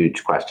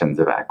huge questions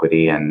of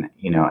equity. And,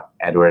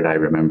 Edward, I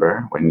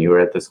remember when you were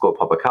at the School of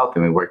Public Health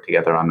and we worked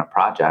together on a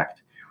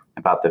project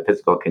about the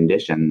physical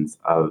conditions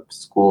of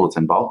schools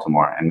in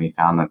Baltimore. And we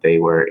found that they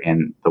were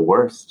in the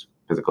worst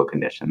physical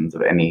conditions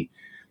of any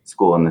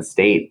school in the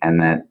state. And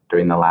that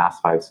during the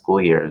last 5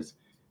 school years,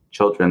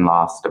 children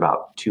lost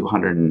about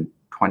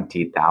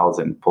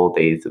 220,000 full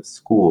days of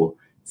school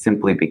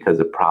simply because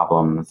of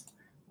problems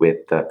with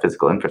the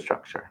physical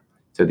infrastructure.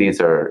 So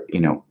these are,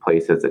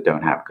 places that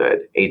don't have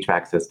good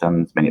HVAC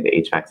systems. Many of the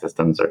HVAC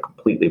systems are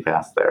completely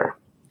past their,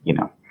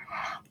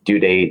 due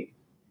date,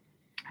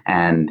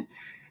 and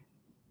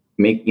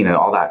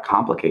all that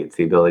complicates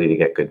the ability to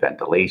get good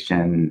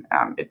ventilation.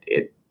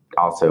 It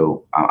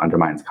also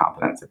undermines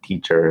confidence of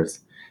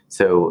teachers.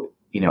 So,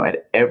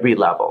 at every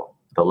level,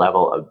 the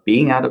level of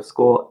being out of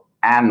school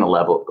and the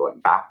level of going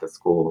back to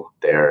school,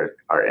 there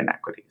are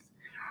inequities.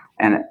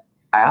 And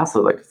I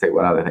also like to say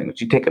one other thing,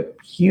 which you take a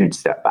huge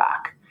step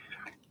back.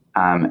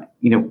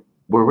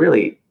 We're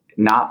really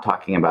not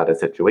talking about a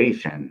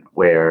situation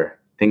where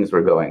things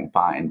were going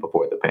fine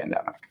before the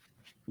pandemic.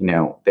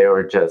 There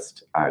were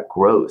just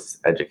gross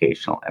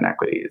educational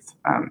inequities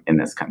in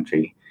this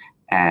country,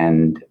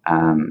 and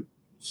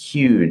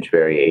huge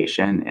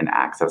variation in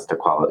access to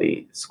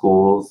quality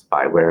schools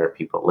by where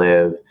people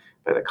live,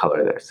 by the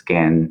color of their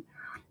skin.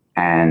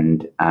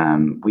 And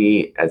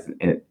we, as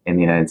in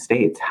the United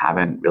States,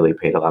 haven't really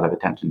paid a lot of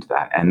attention to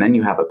that. And then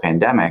you have a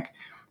pandemic,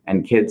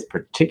 and kids,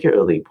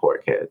 particularly poor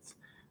kids,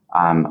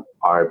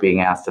 are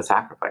being asked to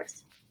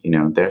sacrifice.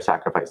 They're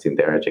sacrificing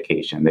their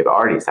education. They've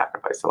already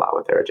sacrificed a lot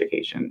with their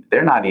education.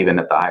 They're not even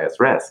at the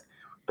highest risk,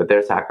 but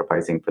they're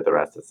sacrificing for the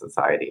rest of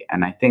society.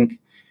 And I think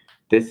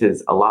this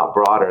is a lot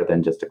broader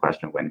than just a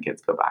question of when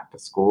kids go back to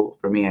school.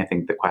 For me, I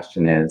think the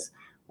question is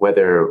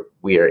whether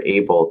we are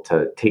able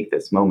to take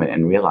this moment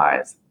and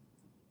realize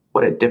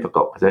what a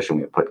difficult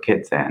position we put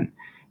kids in,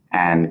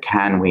 and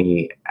can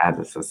we, as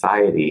a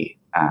society,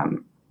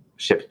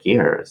 shift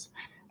gears,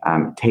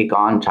 take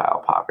on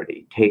child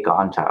poverty, take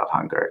on child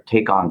hunger,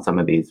 take on some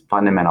of these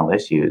fundamental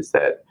issues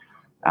that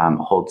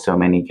hold so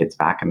many kids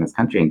back in this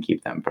country and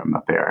keep them from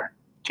a fair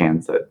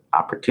chance at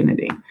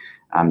opportunity.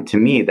 To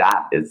me,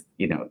 that is,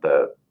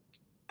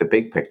 the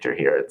big picture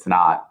here. It's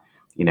not,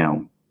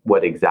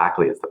 what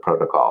exactly is the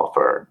protocol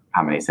for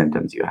how many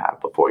symptoms you have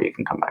before you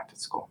can come back to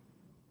school.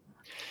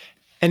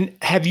 And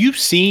have you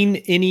seen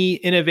any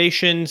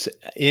innovations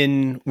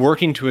in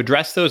working to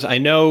address those? I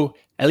know,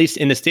 at least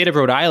in the state of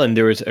Rhode Island,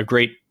 there was a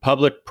great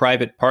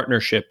public-private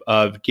partnership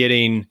of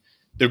getting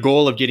the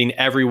goal of getting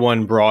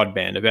everyone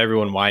broadband, of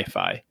everyone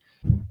Wi-Fi.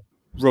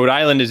 Rhode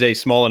Island is a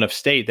small enough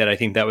state that I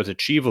think that was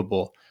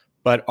achievable.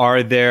 But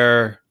are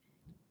there,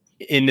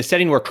 in the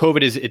setting where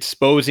COVID is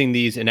exposing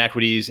these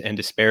inequities and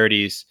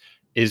disparities,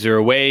 is there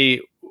a way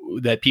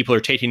that people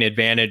are taking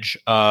advantage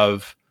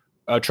of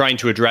trying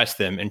to address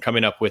them and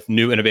coming up with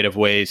new innovative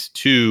ways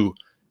to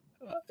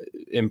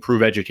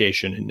improve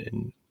education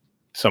in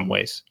some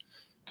ways?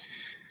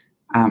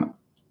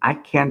 I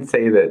can't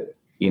say that,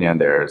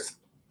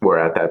 we're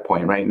at that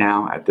point right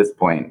now. At this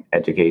point,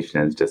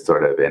 education is just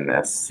sort of in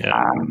this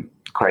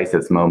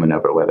crisis moment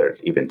over whether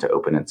even to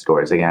open its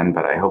doors again.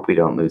 But I hope we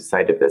don't lose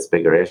sight of this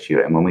bigger issue.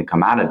 And when we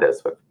come out of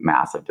this with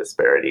massive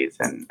disparities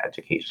in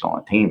educational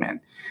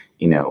attainment,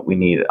 we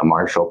need a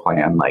Marshall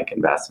Plan-like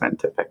investment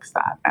to fix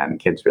that. And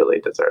kids really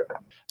deserve it.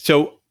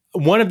 So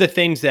one of the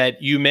things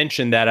that you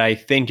mentioned that I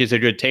think is a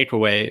good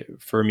takeaway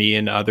for me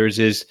and others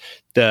is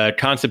the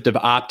concept of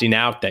opting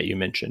out that you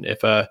mentioned.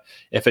 If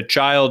a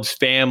child's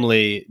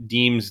family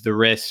deems the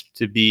risk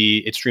to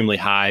be extremely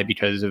high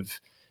because of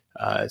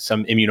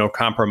some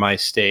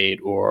immunocompromised state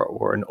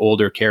or an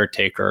older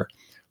caretaker,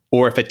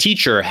 or if a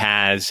teacher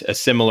has a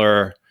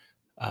similar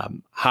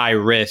high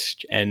risk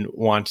and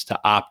wants to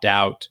opt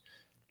out,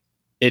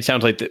 it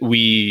sounds like that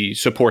we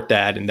support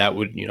that, and that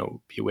would be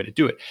a way to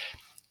do it.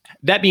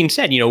 That being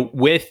said,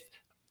 with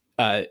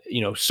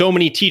so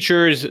many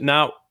teachers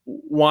not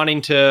wanting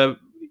to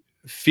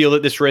feel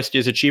that this risk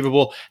is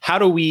achievable, how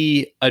do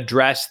we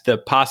address the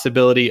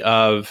possibility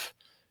of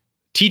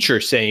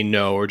teachers saying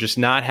no, or just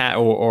not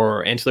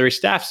or ancillary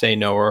staff saying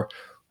no, or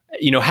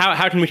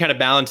how can we kind of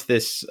balance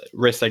this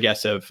risk, I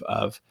guess, of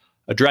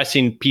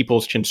addressing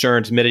people's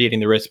concerns,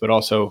 mitigating the risk, but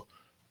also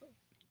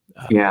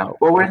well,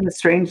 we're in a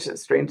strange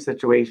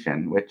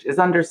situation, which is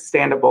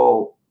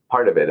understandable.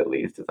 Part of it, at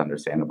least, is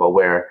understandable,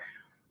 where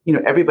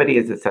everybody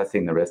is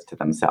assessing the risk to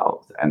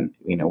themselves, and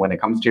when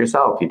it comes to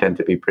yourself, you tend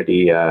to be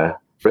pretty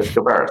risk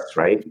averse,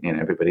 right?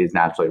 Everybody's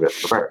naturally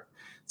risk averse.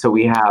 So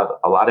we have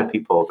a lot of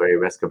people very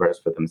risk averse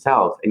for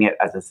themselves, and yet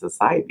as a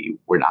society,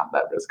 we're not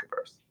that risk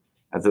averse.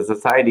 As a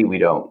society, we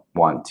don't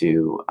want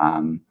to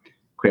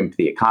crimp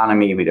the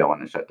economy. We don't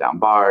want to shut down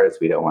bars.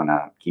 We don't want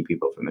to keep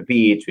people from the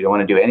beach. We don't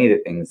want to do any of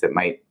the things that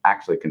might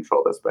actually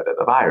control the spread of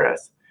the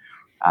virus.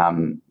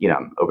 I'm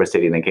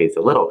overstating the case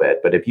a little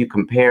bit, but if you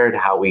compared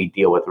how we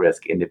deal with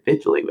risk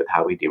individually with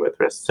how we deal with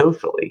risk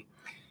socially,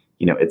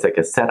 it's like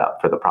a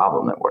setup for the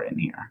problem that we're in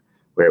here,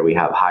 where we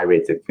have high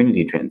rates of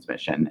community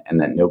transmission,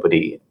 and then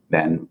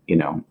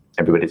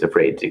everybody's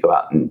afraid to go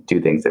out and do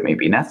things that may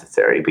be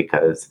necessary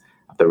because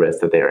of the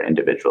risk that they are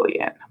individually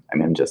in.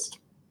 I'm just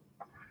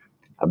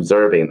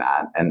observing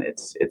that, and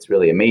it's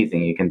really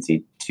amazing. You can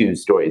see two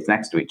stories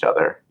next to each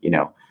other,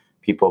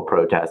 people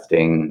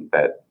protesting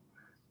that,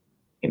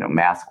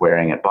 mask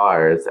wearing at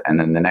bars. And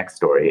then the next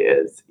story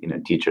is,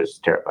 teachers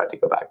terrified to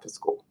go back to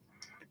school.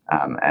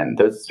 And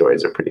those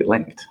stories are pretty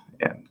linked,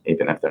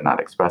 even if they're not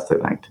expressly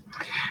linked.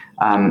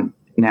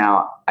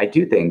 Now, I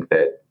do think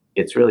that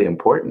it's really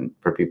important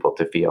for people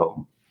to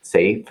feel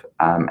safe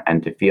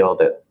and to feel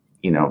that,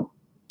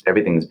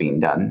 everything's being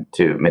done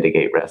to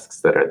mitigate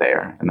risks that are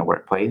there in the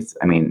workplace.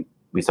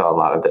 We saw a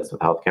lot of this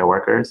with healthcare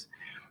workers.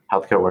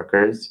 Healthcare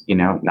workers,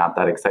 not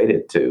that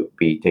excited to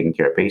be taking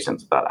care of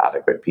patients without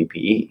adequate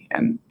PPE,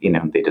 and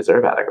they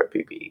deserve adequate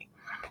PPE.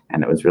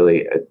 And it was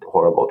really a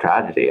horrible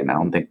tragedy. And I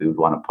don't think we would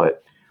want to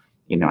put,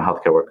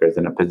 healthcare workers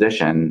in a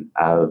position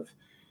of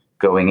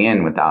going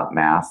in without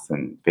masks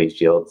and face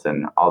shields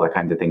and all the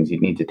kinds of things you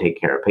need to take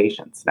care of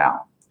patients.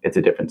 Now, it's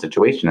a different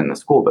situation in the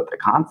school, but the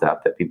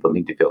concept that people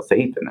need to feel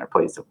safe in their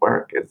place of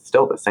work is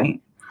still the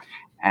same.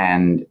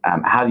 And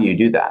how do you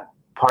do that?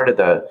 Part of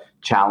the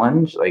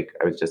challenge, like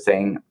I was just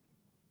saying,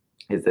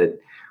 is that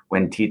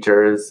when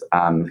teachers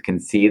can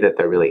see that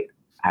there really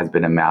has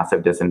been a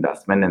massive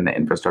disinvestment in the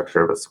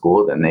infrastructure of a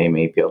school, then they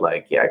may feel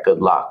like,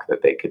 good luck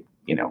that they could,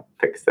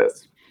 fix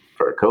this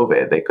for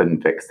COVID. They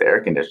couldn't fix the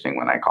air conditioning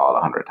when I called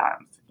 100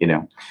 times,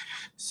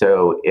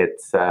 So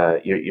it's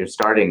you're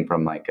starting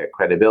from like a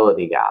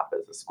credibility gap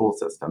as a school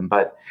system,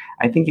 but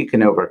I think you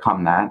can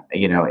overcome that.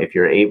 If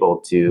you're able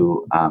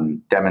to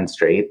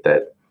demonstrate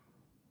that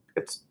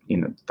it's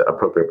the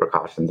appropriate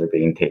precautions are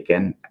being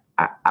taken.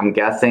 I'm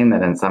guessing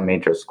that in some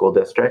major school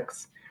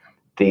districts,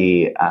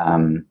 the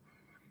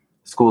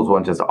schools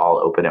won't just all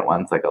open at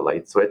once like a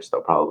light switch.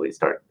 They'll probably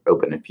start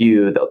open a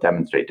few. They'll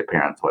demonstrate to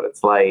parents what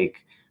it's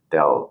like.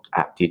 They'll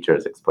have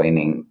teachers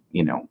explaining,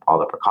 all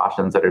the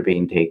precautions that are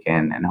being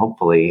taken. And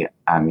hopefully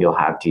you'll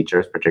have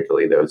teachers,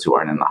 particularly those who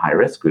aren't in the high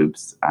risk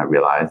groups,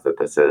 realize that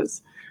this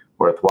is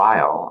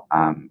worthwhile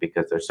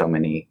because there's so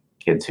many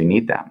kids who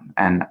need them.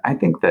 And I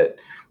think that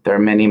there are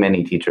many,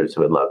 many teachers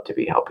who would love to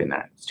be helping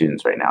their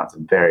students right now. It's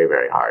very,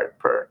 very hard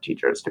for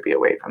teachers to be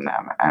away from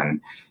them.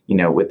 And,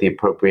 with the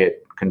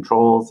appropriate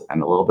controls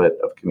and a little bit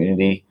of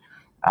community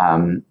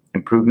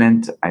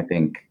improvement, I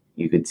think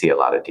you could see a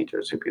lot of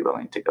teachers who'd be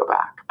willing to go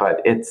back.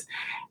 But it's,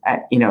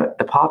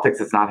 the politics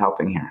is not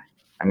helping here.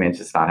 I mean, it's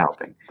just not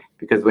helping.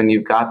 Because when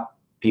you've got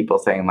people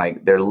saying,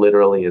 like, there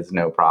literally is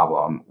no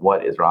problem,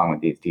 what is wrong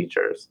with these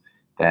teachers?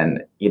 Then,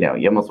 you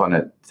almost want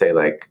to say,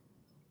 like,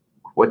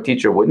 what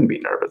teacher wouldn't be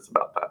nervous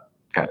about that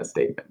kind of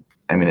statement?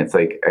 I mean, it's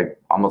like an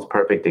almost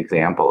perfect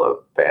example of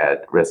bad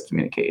risk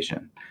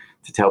communication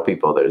to tell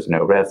people there's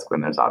no risk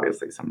when there's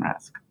obviously some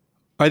risk.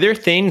 Are there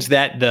things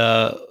that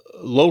the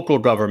local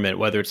government,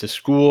 whether it's a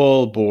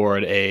school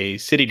board, a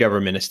city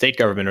government, a state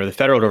government, or the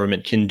federal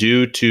government, can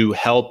do to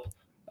help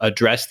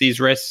address these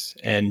risks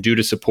and do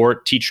to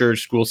support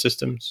teachers, school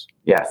systems?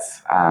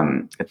 Yes.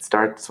 It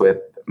starts with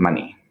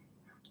money.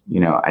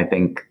 I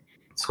think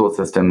school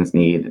systems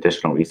need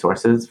additional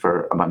resources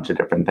for a bunch of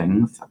different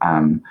things.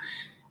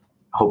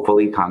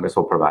 Hopefully Congress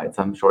will provide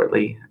some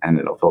shortly and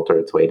it'll filter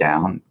its way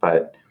down.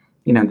 But,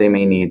 they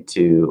may need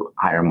to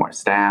hire more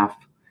staff.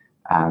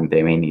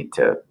 They may need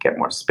to get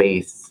more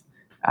space,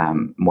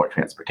 more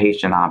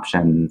transportation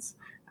options,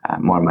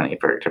 more money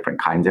for different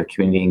kinds of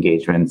community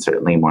engagement,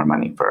 certainly more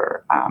money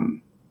for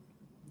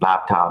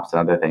laptops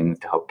and other things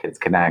to help kids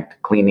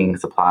connect, cleaning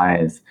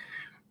supplies,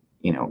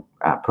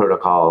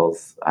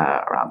 protocols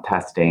around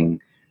testing.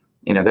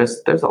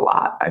 There's a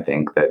lot, I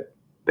think,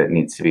 that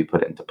needs to be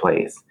put into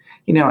place.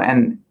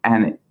 And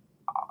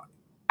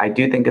I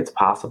do think it's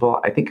possible.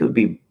 I think it would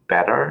be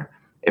better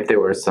if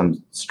there were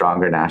some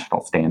stronger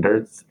national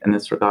standards in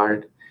this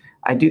regard.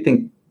 I do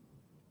think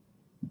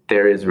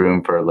there is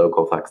room for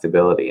local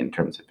flexibility in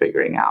terms of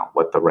figuring out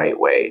what the right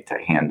way to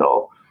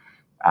handle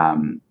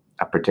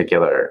a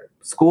particular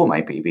school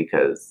might be,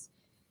 because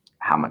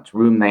how much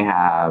room they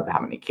have,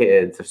 how many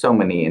kids, there's so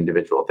many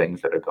individual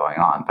things that are going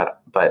on.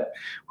 But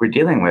we're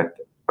dealing with,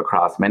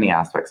 across many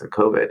aspects of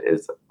COVID,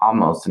 is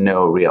almost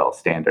no real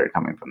standard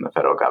coming from the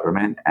federal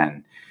government.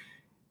 And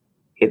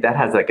that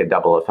has like a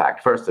double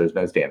effect. First, there's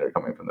no standard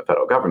coming from the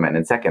federal government.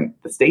 And second,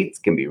 the states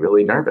can be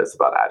really nervous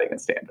about adding a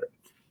standard.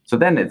 So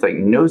then it's like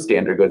no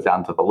standard goes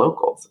down to the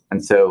locals.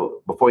 And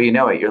so before you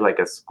know it, you're like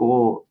a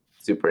school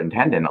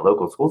superintendent, a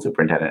local school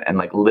superintendent, and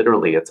like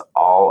literally it's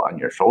all on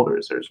your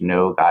shoulders. There's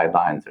no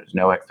guidelines, there's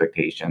no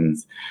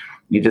expectations.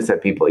 You just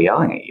have people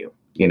yelling at you,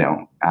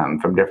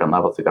 from different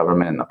levels of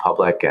government and the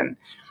public. And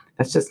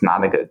that's just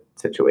not a good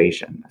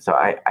situation. So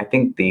I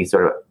think the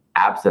sort of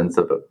absence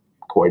of a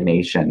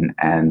coordination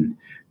and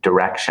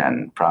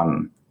direction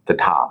from the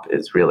top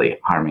is really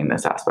harming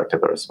this aspect of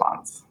the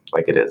response,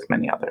 like it is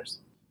many others.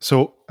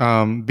 So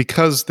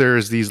because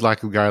there's these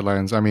lack of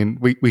guidelines, I mean,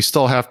 we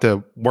still have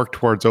to work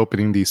towards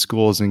opening these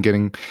schools and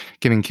getting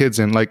kids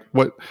in. Like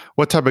what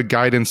type of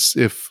guidance,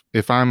 if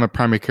I'm a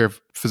primary care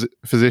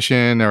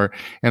physician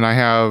and I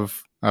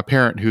have a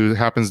parent who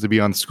happens to be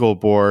on the school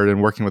board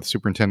and working with the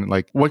superintendent,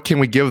 like what can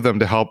we give them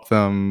to help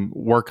them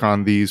work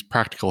on these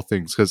practical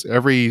things? Because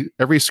every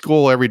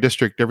school, every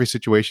district, every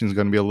situation is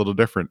going to be a little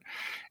different.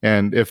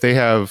 And if they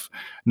have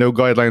no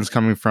guidelines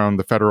coming from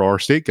the federal or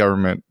state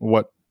government,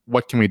 what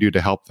can we do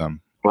to help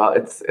them? Well,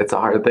 it's a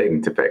hard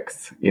thing to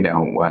fix,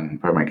 one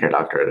primary care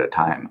doctor at a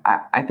time.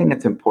 I think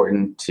it's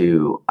important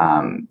to,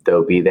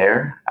 though, be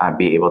there,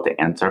 be able to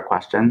answer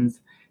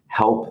questions,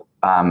 help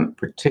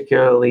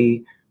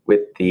particularly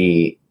with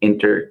the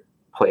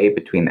interplay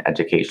between the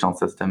educational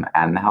system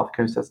and the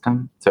healthcare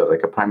system. So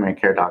like a primary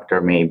care doctor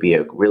may be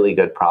a really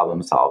good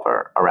problem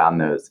solver around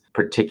those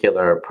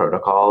particular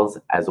protocols,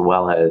 as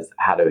well as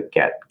how to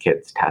get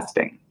kids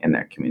testing in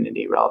their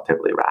community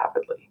relatively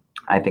rapidly.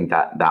 I think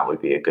that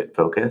would be a good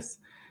focus.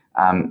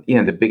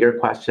 The bigger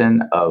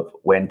question of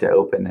when to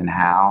open and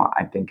how,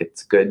 I think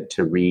it's good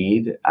to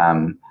read,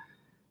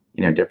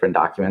 different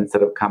documents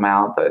that have come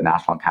out. The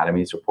National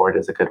Academies report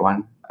is a good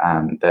one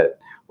that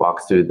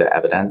walks through the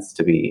evidence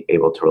to be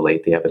able to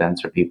relate the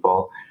evidence for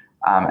people.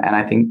 And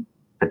I think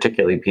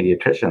particularly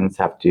pediatricians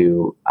have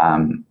to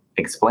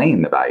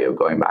explain the value of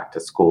going back to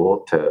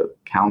school to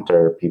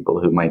counter people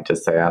who might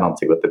just say, I don't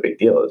see what the big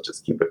deal is,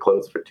 just keep it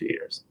closed for 2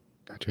 years.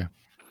 Gotcha.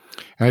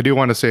 And I do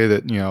want to say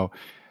that,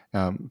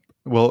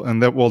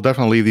 and that we'll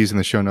definitely leave these in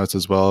the show notes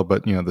as well.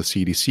 But, the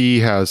CDC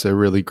has a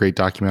really great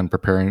document on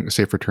preparing a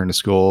safe return to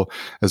school,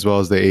 as well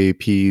as the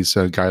AAP's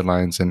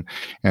guidelines.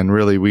 And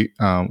really, we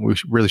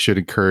really should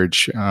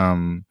encourage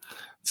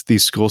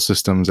these school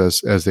systems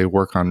as they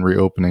work on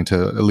reopening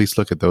to at least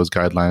look at those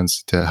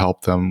guidelines to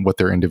help them with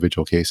their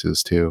individual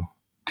cases too.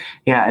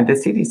 Yeah, and the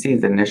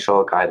CDC's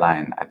initial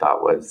guideline I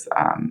thought was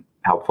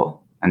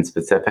helpful and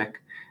specific.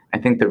 I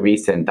think the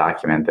recent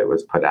document that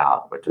was put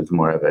out, which was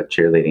more of a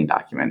cheerleading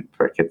document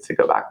for kids to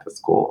go back to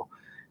school,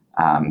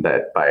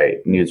 that by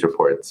news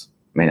reports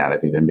may not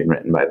have even been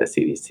written by the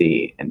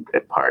CDC in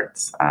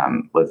parts,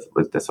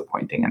 was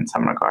disappointing in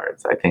some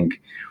regards. I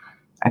think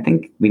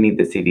we need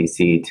the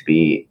CDC to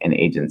be an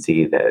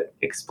agency that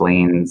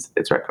explains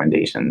its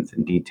recommendations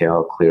in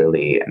detail,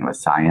 clearly, and with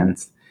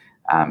science,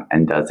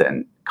 and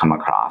doesn't come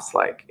across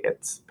like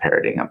it's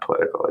parroting a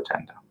political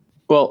agenda.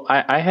 Well,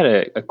 I had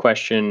a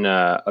question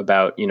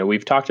about,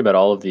 we've talked about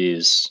all of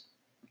these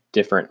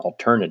different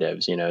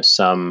alternatives,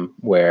 some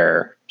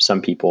where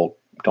some people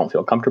don't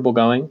feel comfortable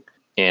going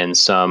and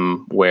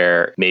some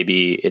where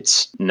maybe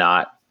it's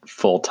not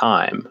full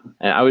time.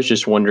 And I was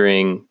just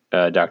wondering,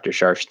 Dr.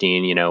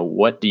 Sharfstein,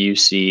 what do you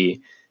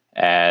see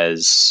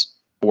as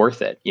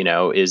worth it?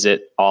 Is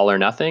it all or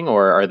nothing,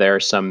 or are there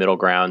some middle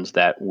grounds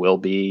that will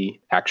be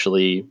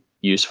actually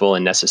useful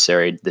and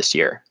necessary this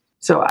year?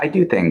 So I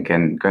do think,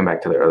 and going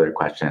back to the earlier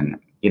question,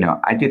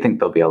 I do think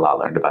there'll be a lot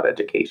learned about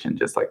education,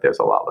 just like there's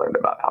a lot learned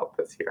about health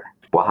this year.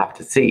 We'll have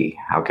to see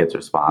how kids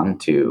respond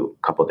to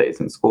a couple of days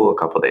in school, a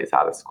couple of days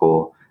out of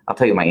school. I'll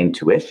tell you my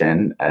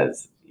intuition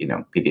as,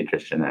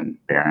 pediatrician and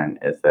parent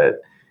is that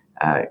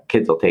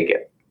kids will take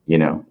it. You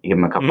give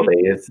them a couple of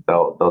days,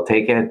 they'll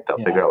take it. They'll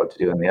figure out what to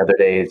do in the other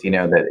days,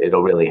 that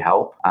it'll really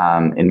help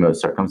in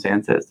most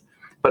circumstances.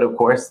 But of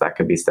course, that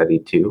could be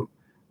studied too.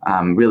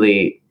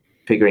 Really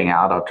figuring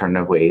out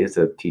alternative ways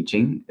of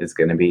teaching is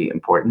going to be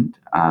important.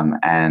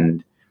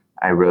 And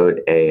I wrote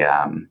a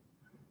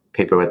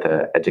paper with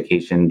the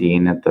education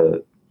dean at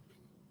the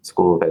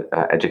School of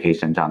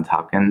Education, Johns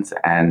Hopkins.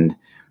 And,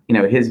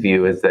 his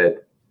view is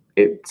that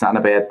it's not a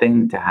bad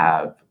thing to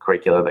have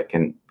curricula that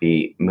can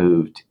be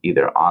moved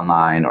either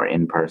online or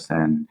in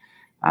person.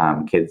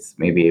 Kids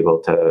may be able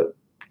to,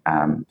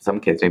 some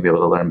kids may be able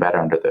to learn better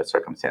under those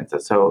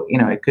circumstances. So,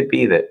 it could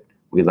be that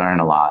we learn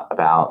a lot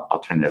about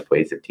alternative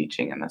ways of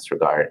teaching in this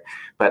regard,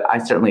 but I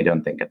certainly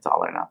don't think it's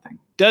all or nothing.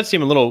 It does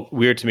seem a little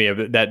weird to me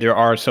that there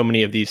are so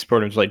many of these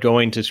programs, like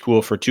going to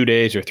school for 2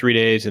 days or 3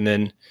 days and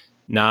then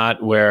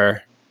not,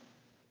 where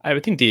I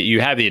would think that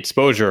you have the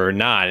exposure or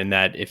not, and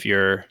that if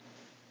you're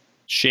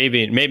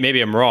shaving,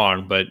 maybe I'm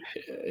wrong, but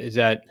is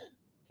that...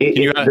 The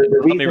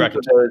reason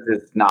for those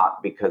is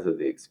not because of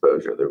the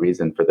exposure. The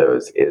reason for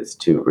those is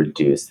to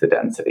reduce the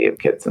density of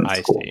kids in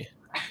school. I see.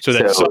 So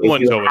that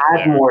someone's if you always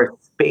had there. more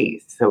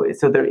space.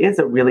 So there is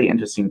a really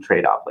interesting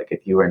trade-off. Like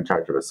if you were in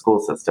charge of a school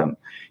system,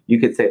 you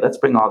could say, let's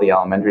bring all the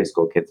elementary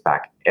school kids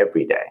back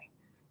every day,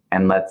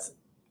 and let's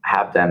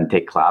have them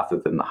take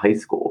classes in the high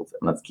schools,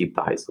 and let's keep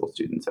the high school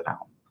students at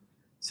home.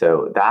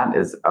 So that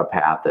is a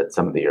path that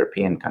some of the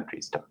European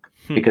countries took,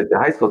 because the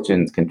high school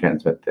students can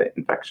transmit the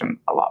infection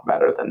a lot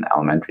better than the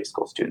elementary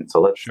school students.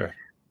 So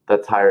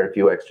let's hire a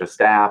few extra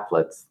staff.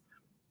 Let's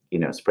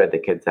spread the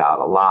kids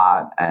out a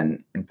lot.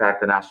 And in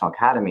fact, the National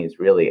Academies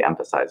really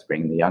emphasize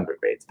bringing the younger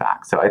grades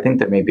back. So I think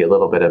there may be a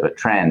little bit of a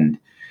trend.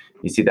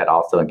 You see that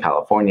also in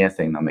California,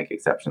 saying they'll make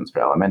exceptions for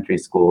elementary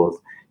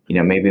schools.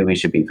 Maybe we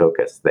should be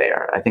focused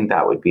there. I think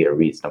that would be a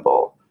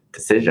reasonable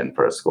decision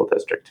for a school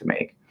district to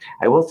make.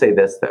 I will say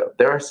this, though.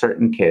 There are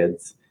certain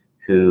kids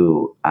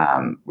who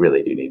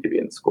really do need to be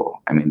in school.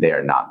 I mean, they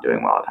are not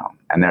doing well at home.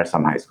 And there are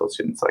some high school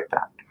students like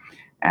that.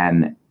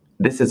 And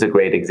this is a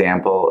great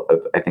example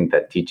of, I think,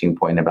 that teaching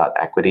point about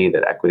equity,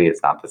 that equity is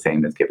not the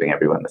same as giving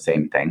everyone the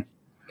same thing,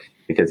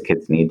 because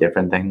kids need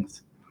different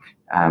things.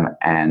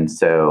 And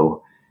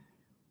so,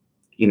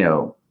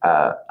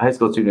 a high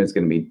school student who's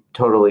going to be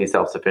totally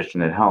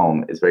self-sufficient at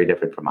home is very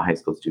different from a high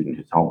school student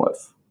who's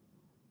homeless,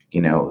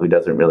 who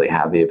doesn't really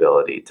have the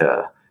ability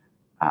to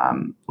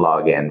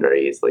log in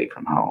very easily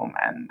from home.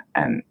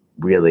 And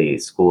really,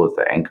 school is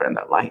the anchor in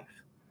their life.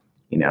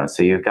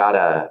 So you've got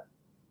to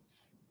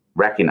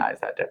recognize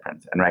that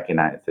difference and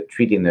recognize that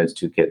treating those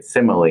two kids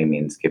similarly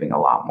means giving a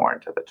lot more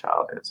to the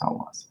child who's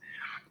homeless.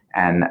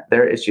 And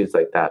there are issues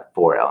like that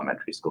for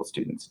elementary school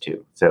students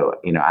too. So,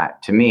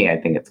 to me, I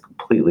think it's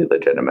completely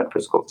legitimate for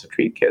schools to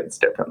treat kids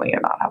differently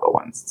and not have a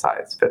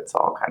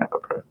one-size-fits-all kind of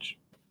approach.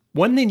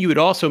 One thing you had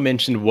also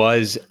mentioned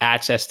was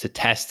access to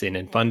testing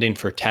and funding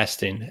for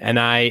testing. And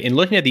in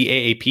looking at the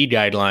AAP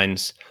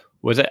guidelines,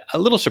 was a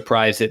little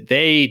surprised that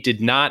they did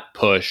not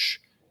push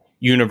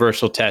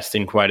universal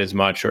testing quite as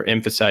much or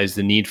emphasize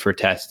the need for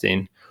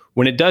testing,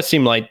 when it does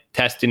seem like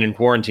testing and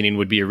quarantining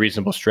would be a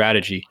reasonable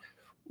strategy.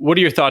 What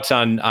are your thoughts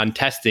on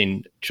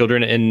testing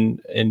children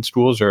in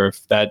schools, or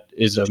if that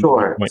is a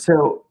Sure. point?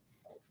 So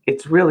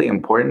it's really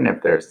important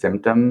if there are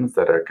symptoms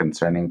that are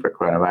concerning for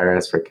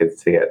coronavirus for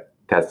kids to get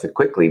tested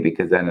quickly,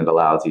 because then it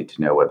allows you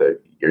to know whether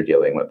you're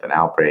dealing with an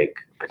outbreak.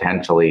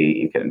 Potentially,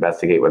 you can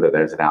investigate whether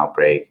there's an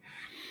outbreak.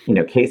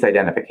 Case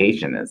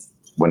identification is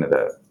one of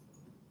the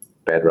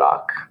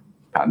bedrock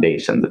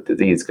foundations of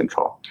disease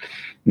control.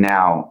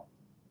 Now,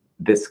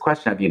 this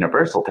question of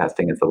universal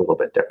testing is a little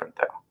bit different,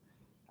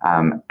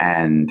 though.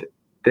 And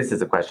this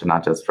is a question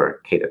not just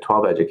for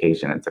K-12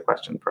 education, it's a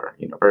question for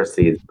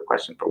universities, it's a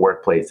question for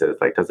workplaces.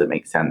 Like, does it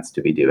make sense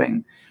to be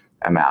doing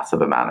a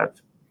massive amount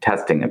of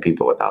testing of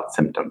people without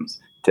symptoms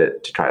to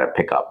try to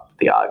pick up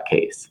the odd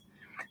case?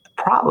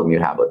 problem you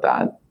have with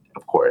that,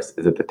 of course,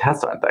 is that the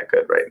tests aren't that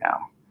good right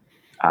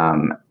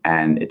now.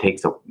 And it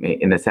takes,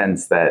 in the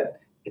sense that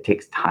it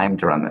takes time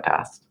to run the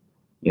test.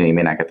 You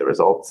may not get the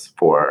results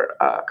for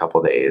a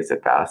couple of days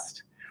at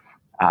best.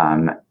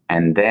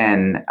 And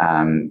then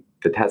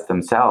the tests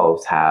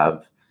themselves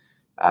have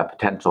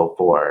potential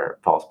for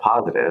false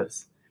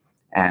positives.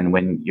 And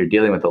when you're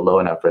dealing with a low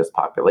enough risk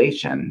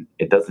population,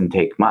 it doesn't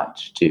take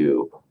much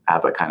to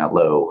have a kind of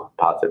low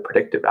positive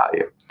predictive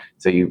value.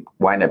 So you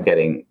wind up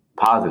getting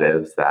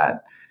positives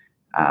that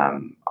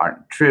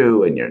aren't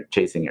true, and you're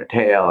chasing your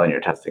tail, and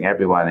you're testing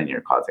everyone, and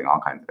you're causing all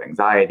kinds of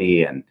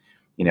anxiety. And,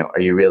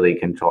 are you really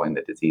controlling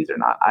the disease or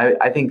not?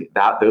 I think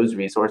that those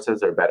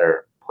resources are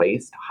better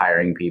placed,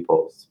 hiring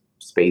people,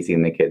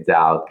 spacing the kids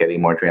out,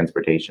 getting more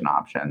transportation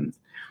options.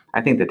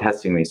 I think the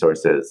testing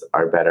resources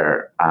are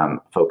better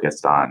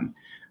focused on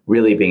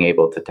really being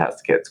able to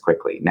test kids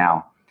quickly.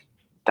 Now,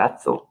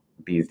 that's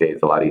these days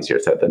a lot easier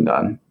said than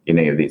done. You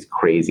have these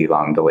crazy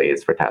long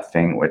delays for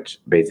testing, which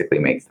basically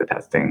makes the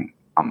testing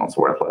almost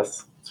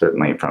worthless.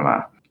 Certainly from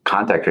a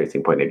contact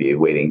tracing point of view,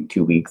 waiting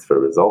 2 weeks for a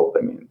result,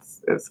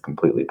 it's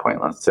completely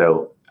pointless.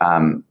 So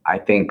I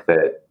think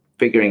that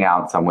figuring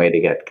out some way to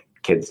get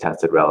kids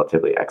tested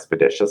relatively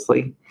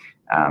expeditiously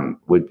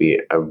would be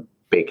a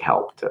big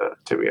help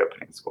to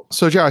reopening schools.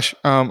 So Josh,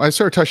 I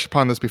sort of touched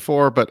upon this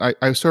before, but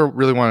I sort of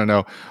really want to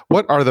know,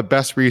 what are the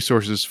best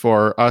resources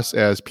for us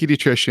as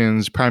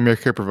pediatricians, primary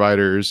care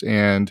providers,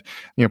 and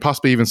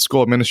possibly even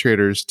school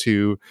administrators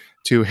to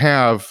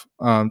have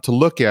to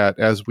look at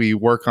as we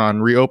work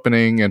on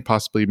reopening and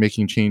possibly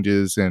making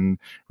changes and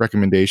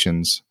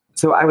recommendations?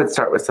 So I would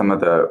start with some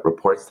of the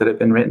reports that have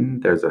been written.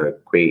 There's a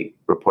great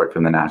report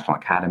from the National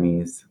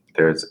Academies.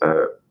 There's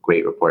a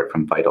great report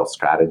from Vital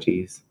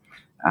Strategies.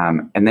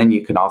 And then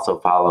you can also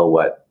follow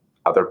what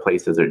other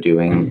places are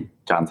doing.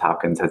 Johns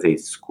Hopkins has a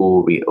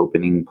school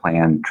reopening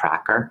plan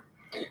tracker.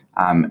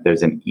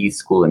 There's an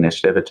e-school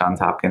initiative at Johns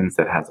Hopkins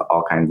that has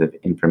all kinds of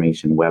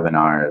information,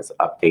 webinars,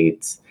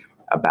 updates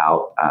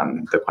about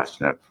the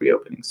question of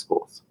reopening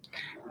schools.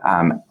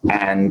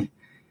 And,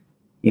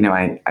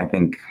 I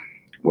think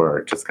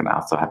we're just going to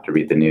also have to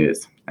read the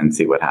news and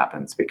see what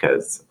happens,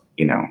 because,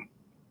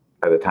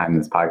 by the time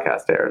this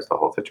podcast airs, the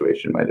whole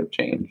situation might have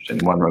changed in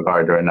one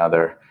regard or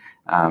another.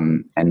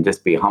 And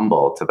just be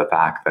humble to the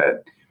fact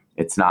that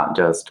it's not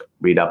just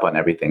read up on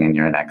everything and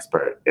you're an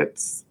expert.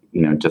 It's,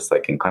 just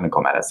like in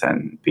clinical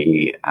medicine,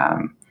 be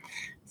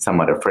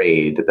somewhat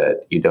afraid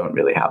that you don't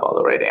really have all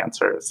the right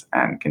answers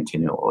and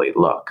continually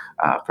look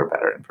for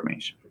better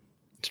information.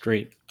 That's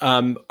great.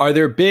 Are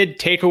there big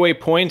takeaway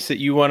points that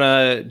you want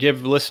to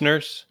give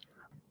listeners?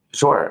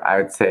 Sure. I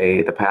would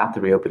say the path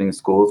to reopening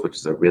schools, which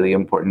is a really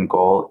important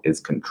goal, is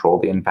control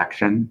the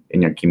infection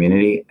in your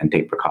community and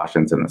take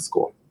precautions in the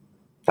school.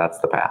 That's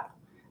the path.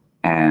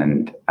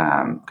 And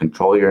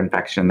control your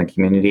infection in the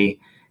community.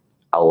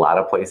 A lot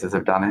of places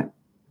have done it.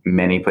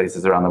 Many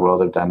places around the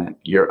world have done it.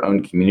 Your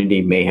own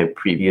community may have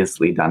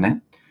previously done it,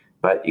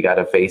 but you got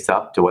to face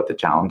up to what the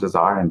challenges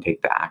are and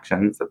take the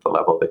actions at the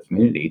level of the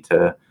community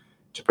to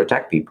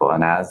protect people.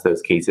 And as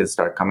those cases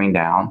start coming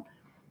down,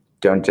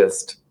 don't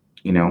just,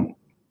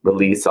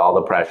 release all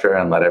the pressure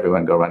and let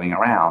everyone go running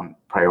around.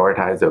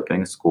 Prioritize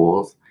opening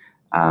schools.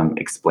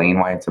 Explain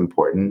why it's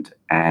important,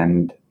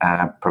 and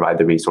provide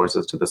the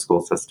resources to the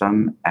school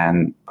system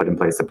and put in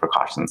place the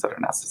precautions that are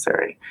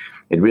necessary.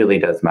 It really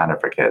does matter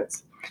for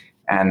kids.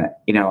 And,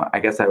 I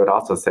guess I would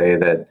also say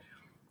that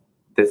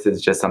this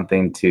is just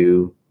something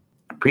to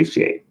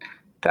appreciate,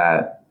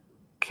 that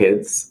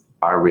kids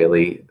are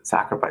really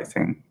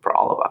sacrificing for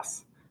all of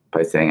us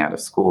by staying out of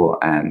school,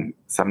 and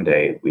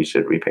someday we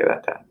should repay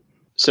that debt.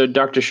 So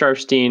Dr.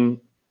 Sharfstein,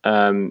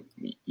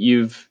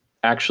 you've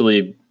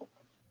actually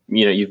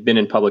you've been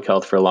in public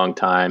health for a long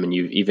time, and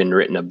you've even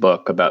written a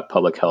book about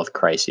public health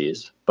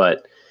crises.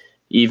 But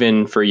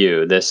even for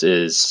you, this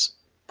is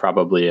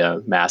probably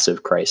a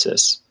massive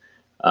crisis.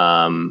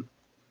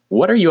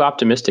 What are you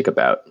optimistic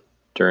about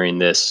during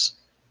this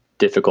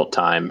difficult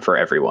time for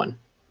everyone?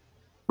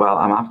 Well,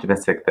 I'm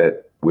optimistic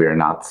that we're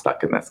not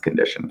stuck in this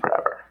condition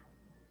forever.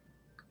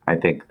 I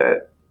think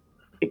that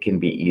it can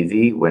be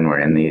easy when we're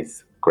in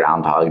these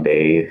Groundhog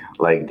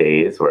Day-like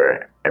days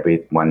where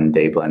every one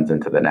day blends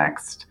into the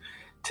next,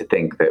 to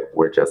think that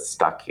we're just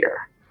stuck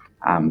here.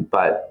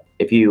 But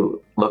if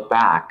you look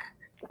back,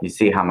 you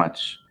see how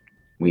much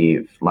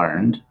we've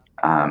learned,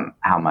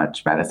 how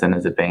much medicine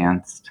has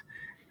advanced,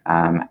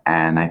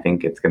 and I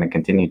think it's going to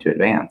continue to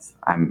advance.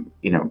 I'm,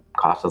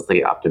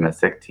 cautiously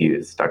optimistic, to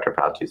use Dr.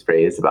 Fauci's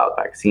phrase about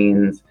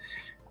vaccines.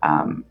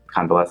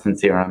 Convalescent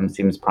serum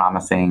seems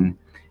promising,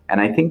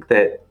 and I think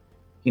that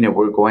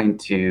we're going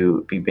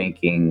to be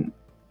making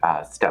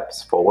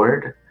steps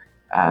forward.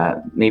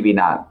 Maybe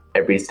not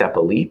every step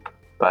a leap,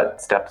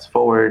 but steps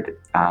forward.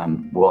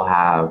 We'll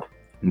have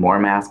more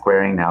mask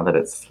wearing now that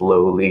it's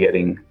slowly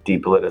getting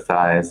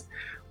depoliticized.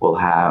 We'll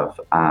have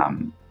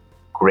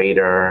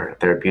greater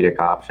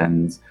therapeutic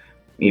options,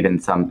 even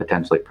some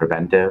potentially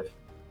preventive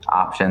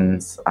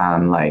options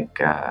like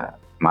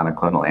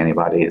monoclonal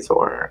antibodies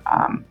or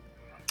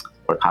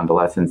or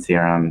convalescent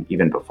serum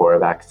even before a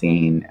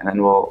vaccine, and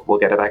then we'll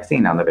get a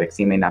vaccine. Now the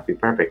vaccine may not be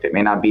perfect. It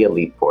may not be a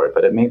leap forward,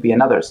 but it may be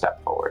another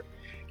step forward.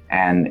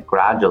 And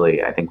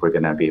gradually, I think we're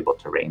going to be able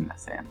to rein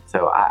this in.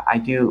 So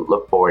I do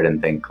look forward and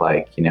think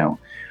like,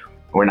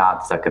 we're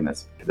not stuck in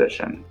this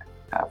position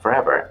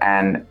forever.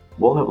 And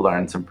we'll have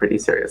learned some pretty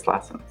serious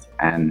lessons.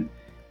 And,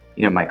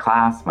 my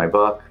class, my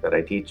book that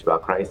I teach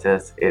about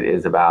crisis, it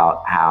is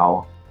about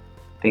how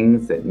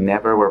things that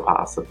never were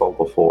possible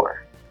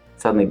before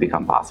suddenly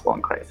become possible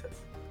in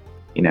crisis.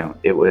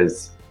 It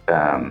was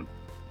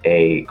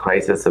a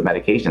crisis of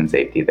medication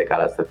safety that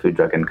got us the Food,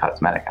 Drug, and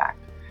Cosmetic Act.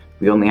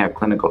 We only have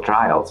clinical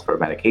trials for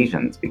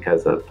medications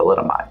because of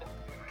thalidomide,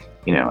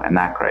 and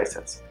that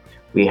crisis.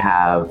 We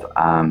have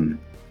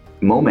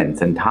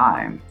moments in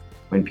time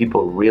when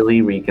people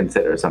really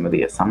reconsider some of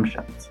the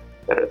assumptions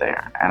that are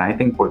there. And I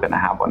think we're going to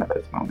have one of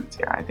those moments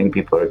here. I think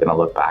people are going to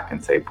look back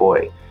and say,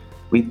 boy,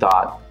 we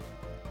thought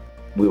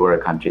we were a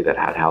country that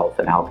had health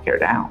and healthcare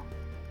down.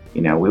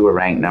 We were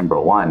ranked number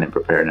one in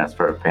preparedness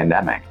for a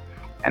pandemic,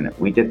 and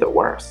we did the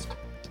worst.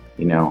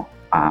 We don't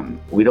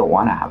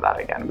want to have that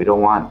again. We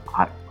don't want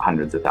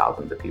hundreds of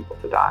thousands of people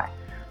to die.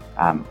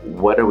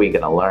 What are we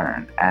going to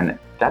learn? And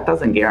that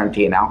doesn't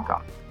guarantee an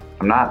outcome.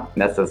 I'm not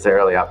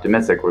necessarily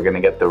optimistic we're going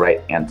to get the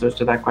right answers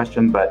to that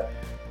question, but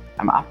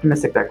I'm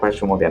optimistic that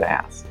question will get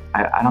asked.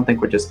 I don't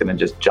think we're just going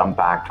to jump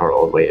back to our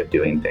old way of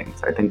doing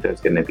things. I think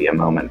there's going to be a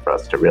moment for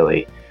us to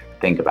really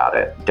think about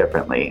it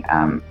differently.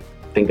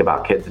 Think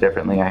about kids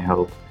differently, I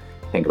hope.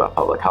 Think about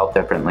public health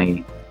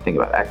differently. Think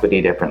about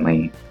equity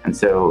differently. And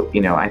so,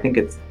 I think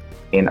it's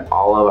in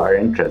all of our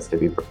interests to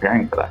be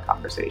preparing for that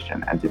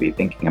conversation and to be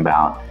thinking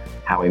about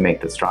how we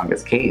make the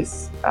strongest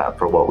case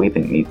for what we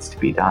think needs to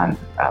be done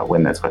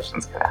when those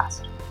questions get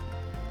asked.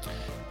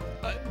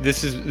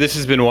 This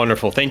has been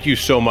wonderful. Thank you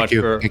so much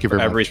for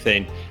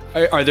everything.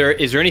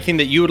 Is there anything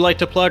that you would like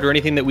to plug, or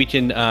anything that we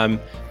can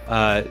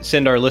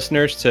send our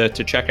listeners to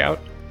check out?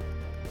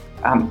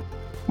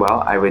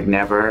 Well, I would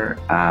never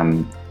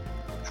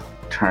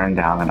turn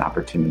down an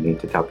opportunity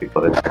to tell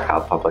people to check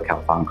out Public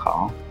Health on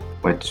Call,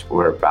 which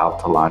we're about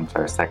to launch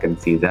our second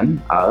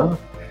season of.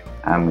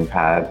 We've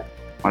had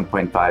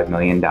 1.5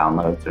 million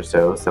downloads or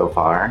so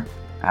far.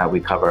 We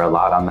cover a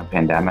lot on the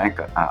pandemic,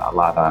 a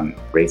lot on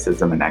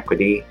racism and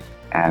equity,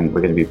 and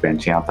we're going to be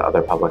branching out to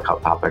other public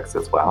health topics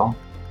as well.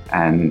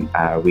 And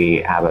we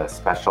have a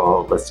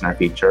special listener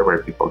feature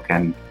where people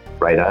can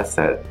write us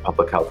at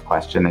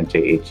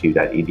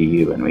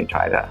publichealthquestion@jhu.edu, and we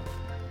try to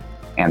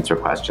answer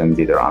questions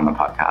either on the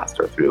podcast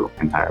or through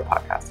entire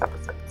podcast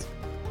episodes.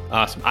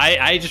 Awesome.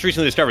 I just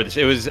recently discovered this.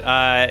 It was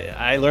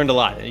I learned a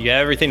lot. You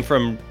have everything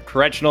from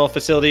correctional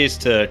facilities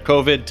to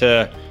COVID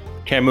to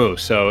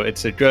Camus. So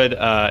it's a good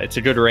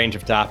range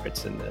of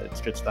topics, and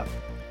it's good stuff.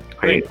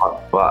 Great.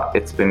 Well,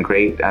 it's been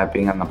great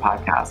being on the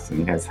podcast, and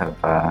you guys have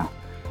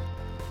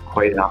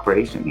quite an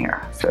operation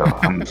here. So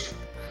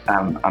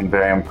I'm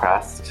very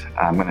impressed.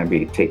 I'm going to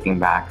be taking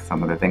back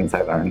some of the things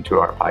I learned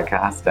through our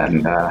podcast,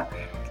 and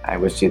I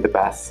wish you the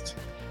best.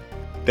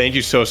 Thank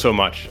you so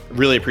much.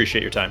 Really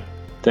appreciate your time.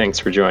 Thanks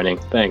for joining.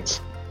 Thanks.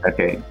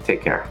 Okay,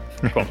 take care.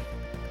 Cool.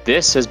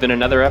 This has been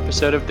another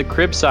episode of The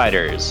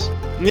Cribsiders.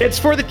 It's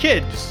for the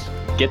kids.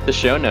 Get the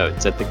show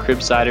notes at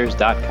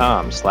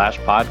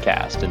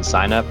thecribsiders.com/podcast and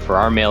sign up for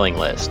our mailing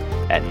list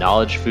at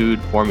Knowledge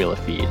Food Formula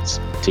Feeds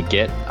to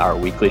get our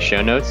weekly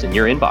show notes in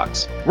your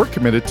inbox. We're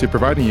committed to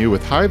providing you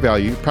with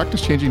high-value,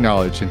 practice-changing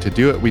knowledge, and to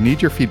do it, we need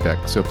your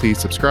feedback. So please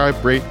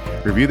subscribe, rate,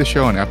 review the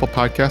show on Apple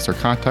Podcasts, or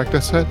contact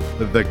us at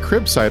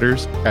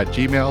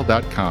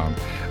thecribsiders@gmail.com.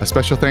 A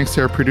special thanks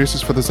to our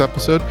producers for this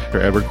episode,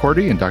 Dr. Edward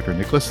Cordy and Dr.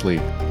 Nicholas Lee.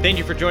 Thank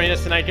you for joining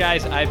us tonight,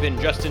 guys. I've been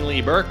Justin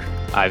Lee Burke.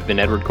 I've been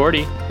Edward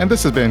Cordy. And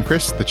this has been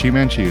Chris, the Chew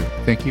Man Chew.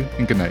 Thank you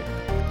and good night.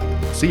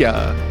 See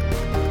ya.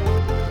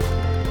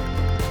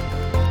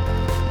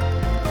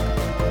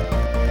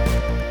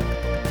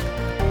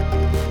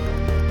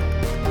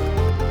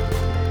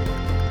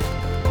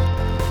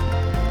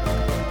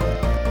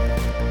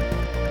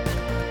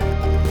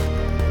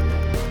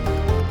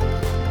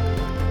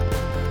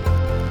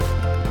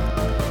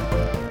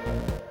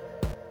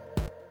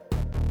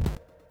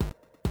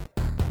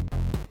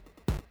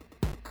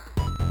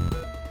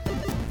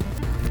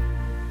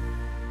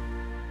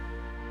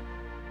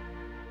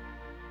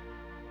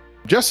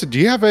 Justin, do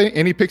you have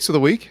any picks of the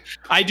week?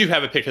 I do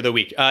have a pick of the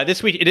week.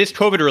 This week, it is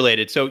COVID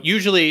related. So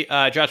usually,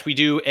 Josh, we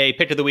do a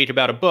pick of the week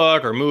about a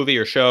book or movie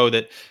or show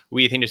that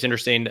we think is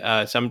interesting,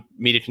 some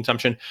media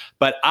consumption.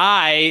 But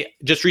I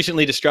just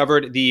recently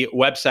discovered the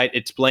website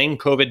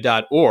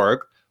explaincovid.org,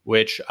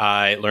 which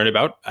I learned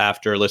about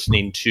after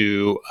listening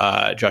to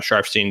Josh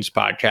Sharfstein's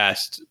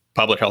podcast,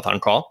 Public Health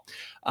on Call,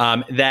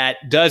 that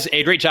does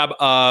a great job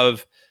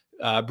of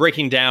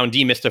breaking down,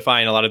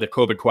 demystifying a lot of the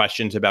COVID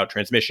questions about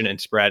transmission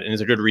and spread, and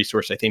is a good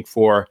resource, I think,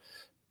 for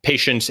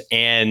patients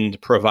and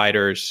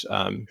providers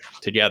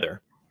together.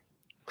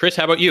 Chris,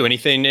 how about you?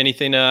 Anything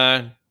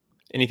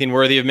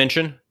worthy of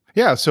mention?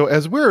 Yeah, so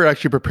as we're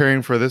actually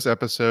preparing for this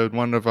episode,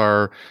 one of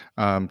our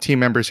team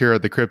members here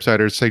at the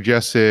Cribsiders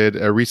suggested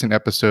a recent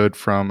episode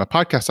from a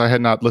podcast I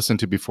had not listened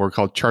to before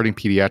called Charting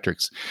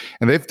Pediatrics.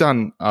 And they've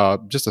done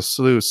just a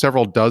slew,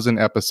 several dozen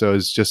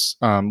episodes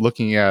just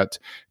looking at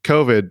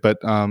COVID, but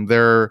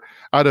they're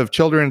out of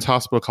Children's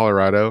Hospital,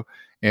 Colorado.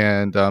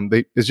 And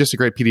it's just a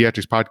great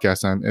pediatrics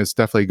podcast. And it's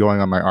definitely going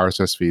on my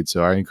RSS feed.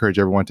 So I encourage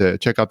everyone to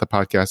check out the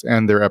podcast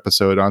and their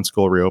episode on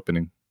school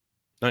reopening.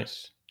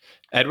 Nice.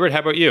 Edward, how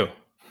about you?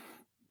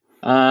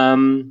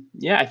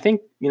 Yeah, I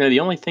think, the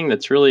only thing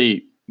that's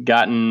really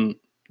gotten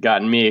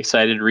me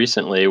excited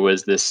recently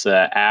was this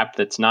app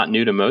that's not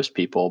new to most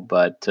people,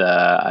 but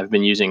I've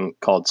been using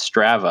called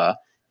Strava,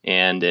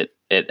 and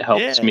it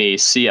helps me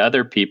see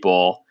other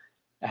people,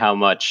 how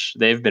much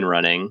they've been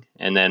running.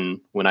 And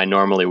then when I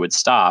normally would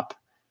stop,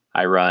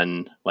 I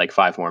run like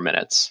 5 more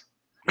minutes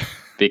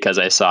because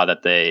I saw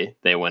that they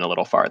went a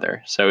little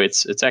farther. So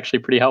it's actually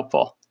pretty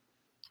helpful.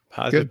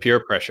 Positive peer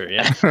pressure.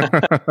 Yeah.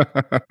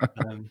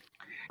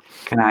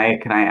 Can I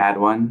add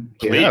one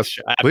here? Yes,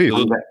 please.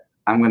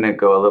 I'm going to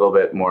go a little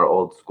bit more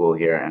old school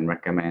here and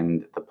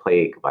recommend The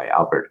Plague by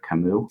Albert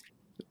Camus.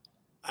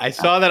 I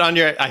saw that on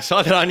your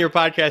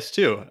podcast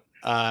too.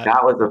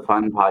 That was a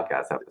fun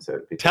podcast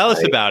episode. Tell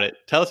us about it.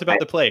 Tell us about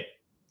The Plague.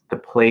 The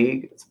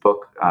Plague is a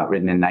book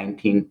written in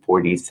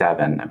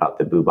 1947 about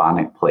the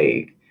bubonic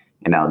plague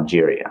in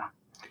Algeria,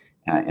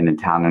 in a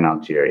town in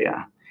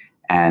Algeria.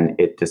 And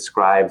it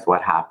describes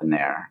what happened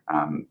there.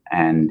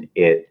 And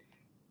it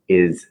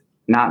is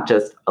not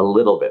just a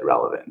little bit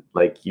relevant.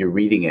 Like, you're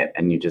reading it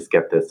and you just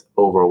get this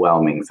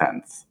overwhelming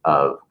sense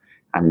of,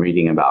 I'm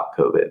reading about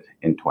COVID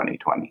in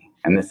 2020.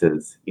 And this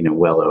is,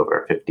 well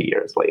over 50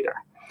 years later.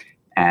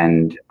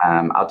 And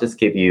I'll just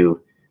give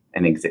you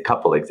a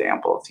couple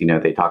examples.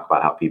 They talk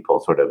about how people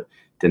sort of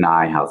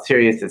deny how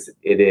serious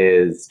it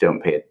is,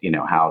 don't pay it,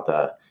 how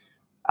the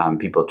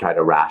people try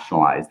to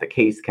rationalize the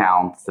case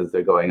counts as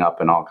they're going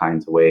up in all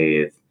kinds of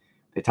ways.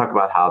 They talk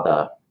about how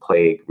the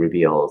plague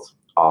reveals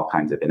all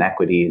kinds of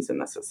inequities in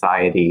the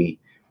society.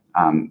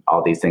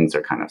 All these things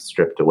are kind of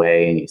stripped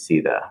away, and you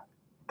see the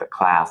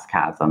class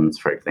chasms,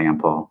 for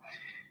example.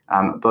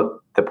 But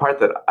the part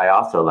that I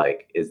also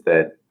like is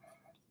that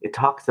it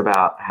talks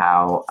about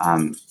how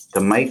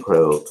the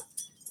microbe,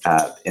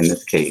 in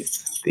this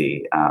case,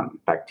 the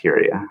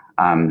bacteria,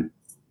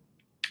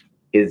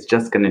 is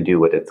just going to do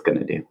what it's going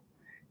to do.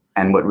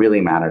 And what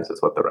really matters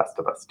is what the rest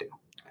of us do.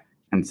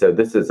 And so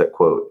this is a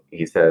quote.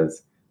 He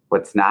says,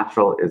 "What's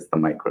natural is the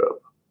microbe.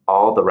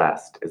 All the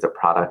rest is a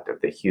product of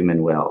the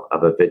human will,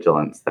 of a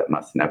vigilance that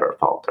must never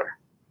falter."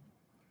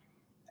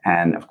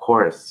 And of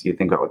course, you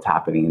think about what's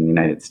happening in the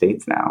United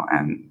States now,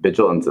 and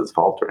vigilance is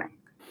faltering.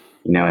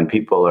 And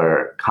people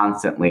are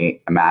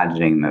constantly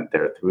imagining that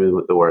they're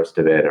through the worst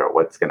of it, or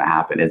what's going to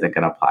happen isn't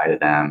going to apply to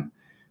them.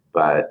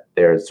 But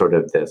there's sort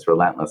of this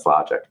relentless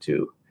logic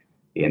to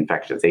the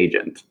infectious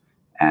agent.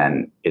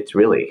 And it's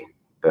really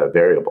the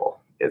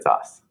variable is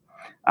us.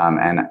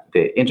 And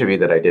the interview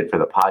that I did for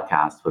the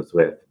podcast was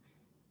with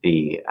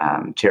the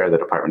chair of the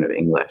Department of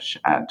English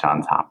at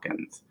Johns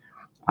Hopkins.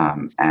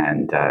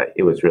 And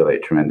it was really a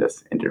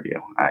tremendous interview.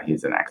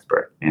 He's an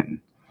expert in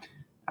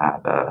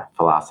the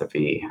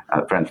philosophy,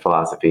 French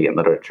philosophy and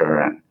literature,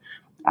 and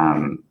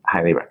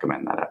highly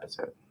recommend that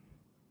episode.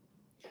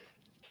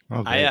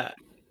 Okay.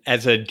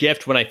 As a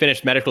gift, when I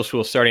finished medical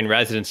school starting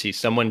residency,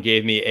 someone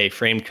gave me a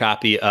framed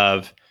copy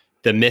of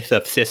The Myth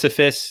of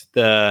Sisyphus,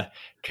 the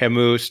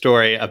Camus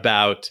story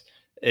about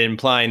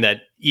implying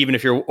that even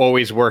if you're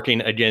always working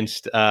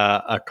against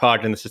a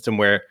cog in the system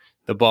where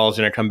the ball's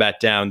going to come back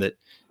down, that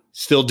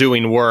still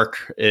doing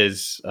work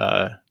is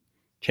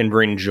can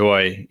bring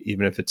joy,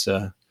 even if it's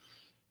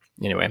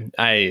anyway.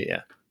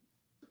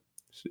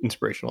 It's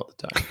inspirational at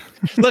the time.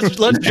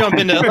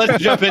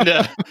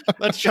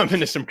 Let's jump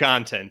into some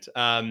content.